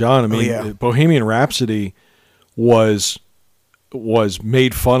Elton John. I mean, Bohemian Rhapsody was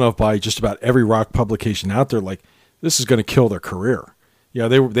made fun of by just about every rock publication out there. Like, this is going to kill their career. Yeah,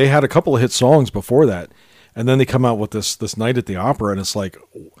 they had a couple of hit songs before that, and then they come out with this Night at the Opera, and it's like,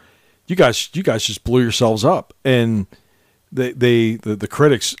 you guys just blew yourselves up. And the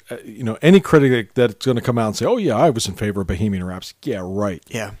critics, any critic that's going to come out and say, oh yeah, I was in favor of Bohemian Rhapsody. Yeah, right.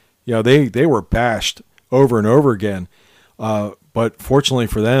 Yeah. They were bashed over and over again. But fortunately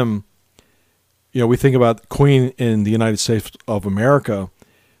for them, we think about Queen in the United States of America,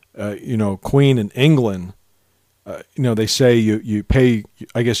 Queen in England, they say you pay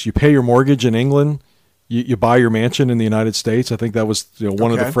your mortgage in England, you buy your mansion in the United States. I think that was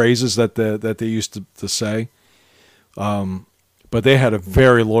one of the phrases that they used to say. But they had a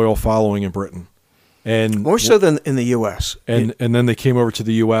very loyal following in Britain, and more so than in the U.S. And then they came over to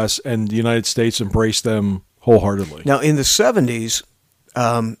the U.S. and the United States embraced them wholeheartedly. Now, in the 70s,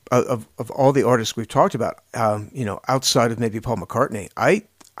 of all the artists we've talked about, outside of maybe Paul McCartney, I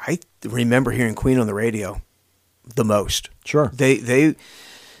remember hearing Queen on the radio the most. Sure, they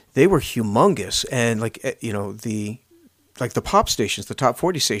were humongous, and the pop stations, the top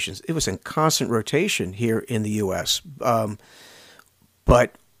 40 stations, it was in constant rotation here in the U.S.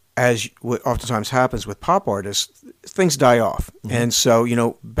 But as what oftentimes happens with pop artists, things die off. Mm-hmm. And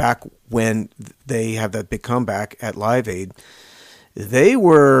so, back when they have that big comeback at Live Aid, they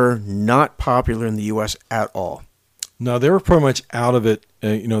were not popular in the U.S. at all. No, they were pretty much out of it.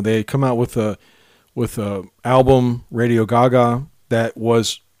 They come out with a album, Radio Gaga, that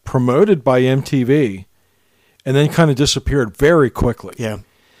was promoted by MTV, and then kind of disappeared very quickly. Yeah.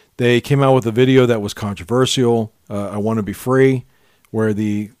 They came out with a video that was controversial, I Want to Be Free, where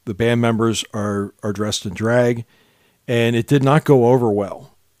the band members are dressed in drag, and it did not go over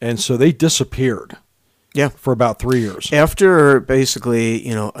well. And so they disappeared. Yeah. For about 3 years. After basically,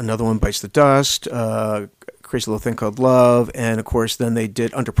 Another One Bites the Dust, Crazy Little Thing Called Love, and of course then they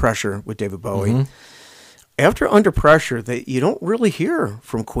did Under Pressure with David Bowie. Mm-hmm. After Under Pressure, you don't really hear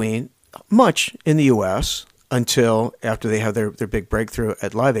from Queen much in the U.S. until after they have their big breakthrough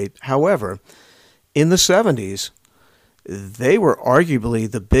at Live Aid. However, in the 70s, they were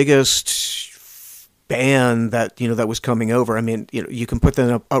arguably the biggest band that was coming over. I mean, you can put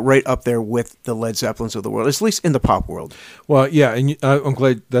them right up there with the Led Zeppelins of the world, at least in the pop world. Well, yeah, and I'm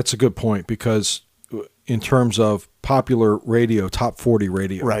glad that's a good point, because in terms of popular radio, top 40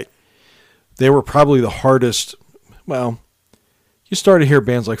 radio, right, they were probably the hardest. Well, you started to hear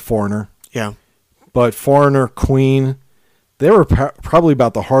bands like Foreigner. Yeah. But Foreigner, Queen, they were probably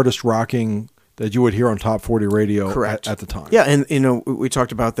about the hardest rocking that you would hear on top 40 radio at the time. Yeah, and we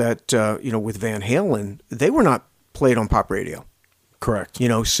talked about that with Van Halen. They were not played on pop radio. Correct.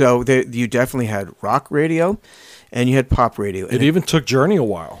 So you definitely had rock radio and you had pop radio. It even took Journey a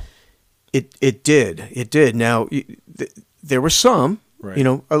while. It did. Now, there were some,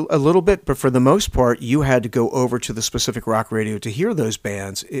 right, a little bit, but for the most part, you had to go over to the specific rock radio to hear those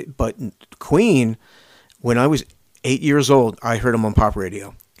bands. But Queen, when I was 8 years old, I heard them on pop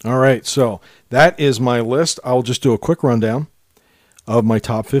radio. All right, so that is my list. I'll just do a quick rundown of my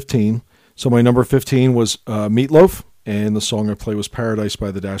top 15. So my number 15 was Meatloaf, and the song I played was Paradise by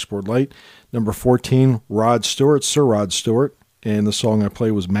the Dashboard Light. Number 14, Sir Rod Stewart, and the song I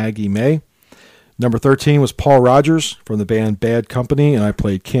played was Maggie May. Number 13 was Paul Rodgers from the band Bad Company, and I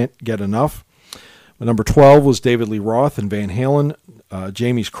played Can't Get Enough. My number 12 was David Lee Roth and Van Halen,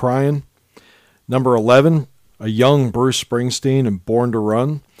 Jamie's Crying. Number 11, a young Bruce Springsteen and Born to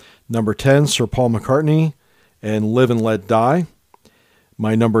Run. Number 10, Sir Paul McCartney and Live and Let Die.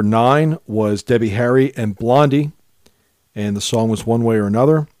 My number 9 was Debbie Harry and Blondie, and the song was One Way or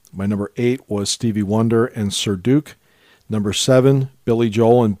Another. My number 8 was Stevie Wonder and Sir Duke. Number 7, Billy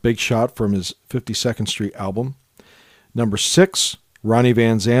Joel and Big Shot from his 52nd Street album. Number 6, Ronnie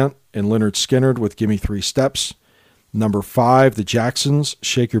Van Zant and Lynyrd Skynyrd with Gimme 3 Steps. Number 5, The Jacksons,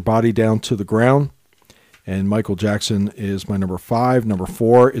 Shake Your Body Down to the Ground. And Michael Jackson is my number 5. Number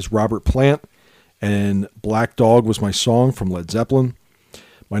 4 is Robert Plant, and Black Dog was my song from Led Zeppelin.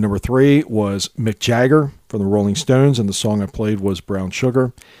 My number 3 was Mick Jagger from the Rolling Stones, and the song I played was Brown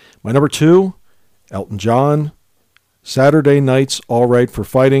Sugar. My number 2, Elton John, Saturday Night's All Right for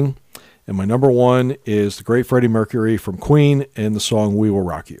Fighting. And my number one is the great Freddie Mercury from Queen and the song We Will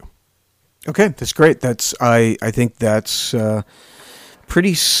Rock You. Okay, that's great. I think that's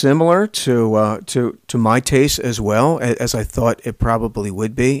pretty similar to my taste as well, as I thought it probably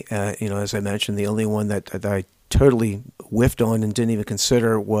would be. As I mentioned, the only one that I totally whiffed on and didn't even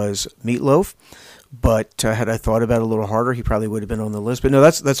consider was Meatloaf. But had I thought about it a little harder, he probably would have been on the list. But no,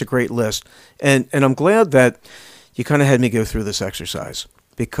 that's a great list, and I'm glad that you kind of had me go through this exercise,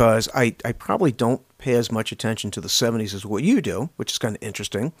 because I probably don't pay as much attention to the 70s as what you do, which is kind of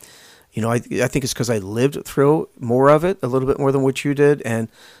interesting. I think it's because I lived through more of it, a little bit more than what you did. And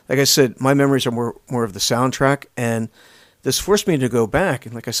like I said, my memories are more of the soundtrack. And this forced me to go back.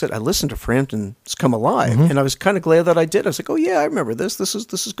 And like I said, I listened to Frampton's Come Alive. Mm-hmm. And I was kind of glad that I did. I was like, oh, yeah, I remember this. This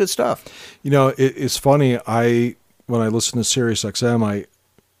is good stuff. It's funny. When I listened to Sirius XM, I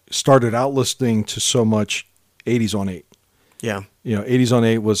started out listening to so much 80s on 8. Yeah. 80s on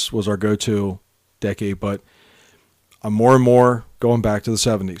 8 was our go-to decade. But I'm more and more going back to the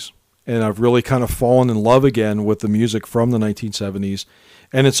 70s. And I've really kind of fallen in love again with the music from the 1970s,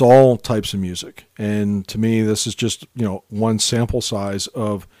 and it's all types of music. And to me, this is just one sample size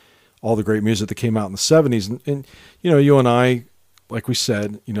of all the great music that came out in the 70s. And you and I, like we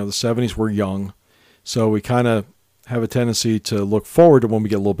said, the 70s were young, so we kind of have a tendency to look forward to when we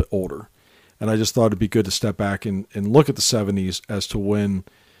get a little bit older. And I just thought it'd be good to step back and look at the 70s as to when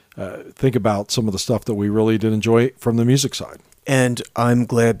think about some of the stuff that we really did enjoy from the music side. And I'm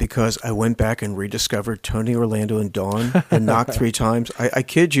glad, because I went back and rediscovered Tony Orlando and Dawn and Knock 3 times. I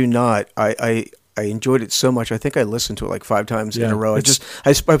kid you not. I enjoyed it so much. I think I listened to it like 5 times in a row.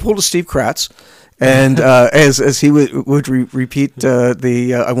 I pulled a Steve Kratz, and as he would repeat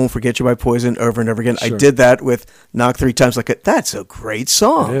the "I Won't Forget You" by Poison over and over again. Sure. I did that with Knock 3 times. That's a great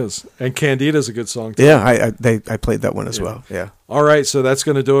song. It is, and Candida's a good song too. Yeah, I played that one as well. Yeah. All right, so that's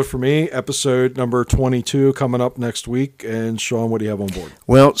going to do it for me. Episode number 22 coming up next week. And Sean, what do you have on board?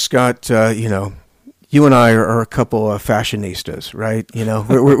 Well, Scott, you and I are a couple of fashionistas, right?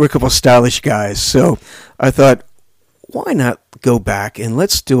 We're a couple of stylish guys. So I thought, why not go back and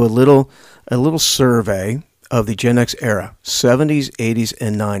let's do a little survey of the Gen X era, 70s, 80s,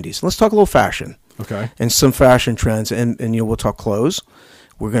 and 90s. Let's talk a little fashion. Okay. And some fashion trends, and we'll talk clothes.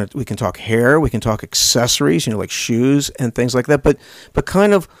 We can talk hair, we can talk accessories, like shoes and things like that. But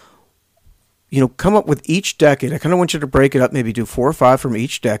kind of, come up with each decade. I kind of want you to break it up, maybe do 4 or 5 from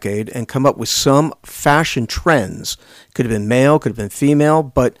each decade, and come up with some fashion trends. Could have been male, could have been female,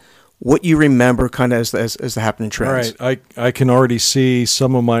 but what you remember kind of as the happening trends. All right, I can already see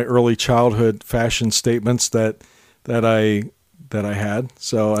some of my early childhood fashion statements that I had.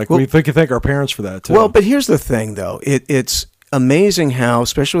 So we can thank our parents for that too. Well, but here's the thing, though. It's amazing how,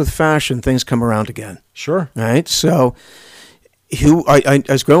 especially with fashion, things come around again. Sure. Right? So I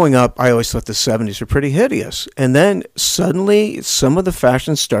was growing up, I always thought the 70s were pretty hideous. And then suddenly some of the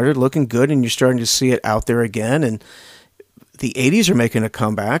fashion started looking good, and you're starting to see it out there again. And the 80s are making a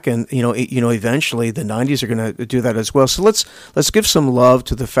comeback, and eventually the 90s are going to do that as well. So let's give some love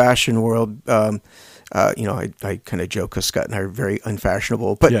to the fashion world. I kind of joke because Scott and I are very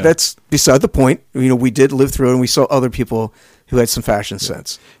unfashionable, but that's beside the point. We did live through it, and we saw other people who had some fashion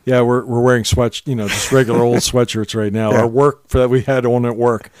sense. Yeah, we're wearing just regular old sweatshirts right now. Our work that we had on at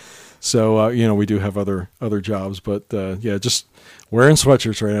work. So we do have other jobs, but just wearing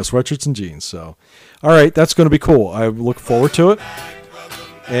sweatshirts right now, sweatshirts and jeans. So, all right, that's going to be cool. I look forward to it.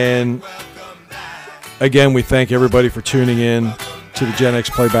 And again, we thank everybody for tuning in to the Gen X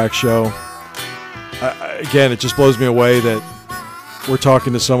Playback Show. Again, it just blows me away that we're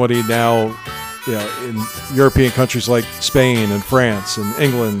talking to somebody now, in European countries like Spain and France and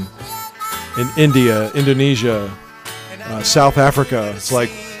England and India, Indonesia, South Africa. It's like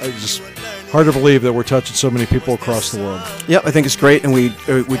just hard to believe that we're touching so many people across the world. Yeah, I think it's great, and we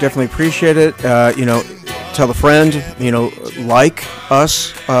definitely appreciate it. Tell a friend, like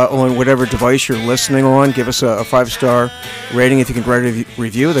us on whatever device you're listening on. Give us a 5-star rating. If you can write a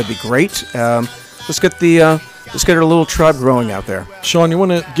review, that'd be great. Let's get our little tribe growing out there. Sean, you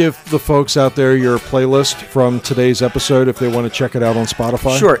want to give the folks out there your playlist from today's episode if they want to check it out on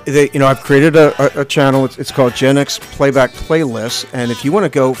Spotify? Sure. I've created a channel. It's called Gen X Playback Playlist, and if you want to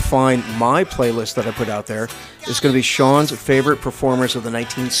go find my playlist that I put out there, it's going to be Sean's favorite performers of the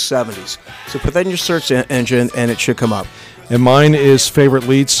 1970s. So put that in your search engine, and it should come up. And mine is favorite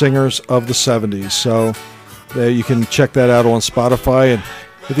lead singers of the 70s. So you can check that out on Spotify, and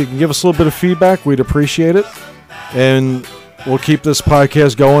if you can give us a little bit of feedback, we'd appreciate it. And we'll keep this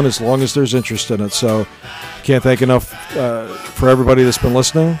podcast going as long as there's interest in it. So can't thank enough for everybody that's been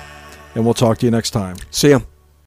listening, and we'll talk to you next time. See ya.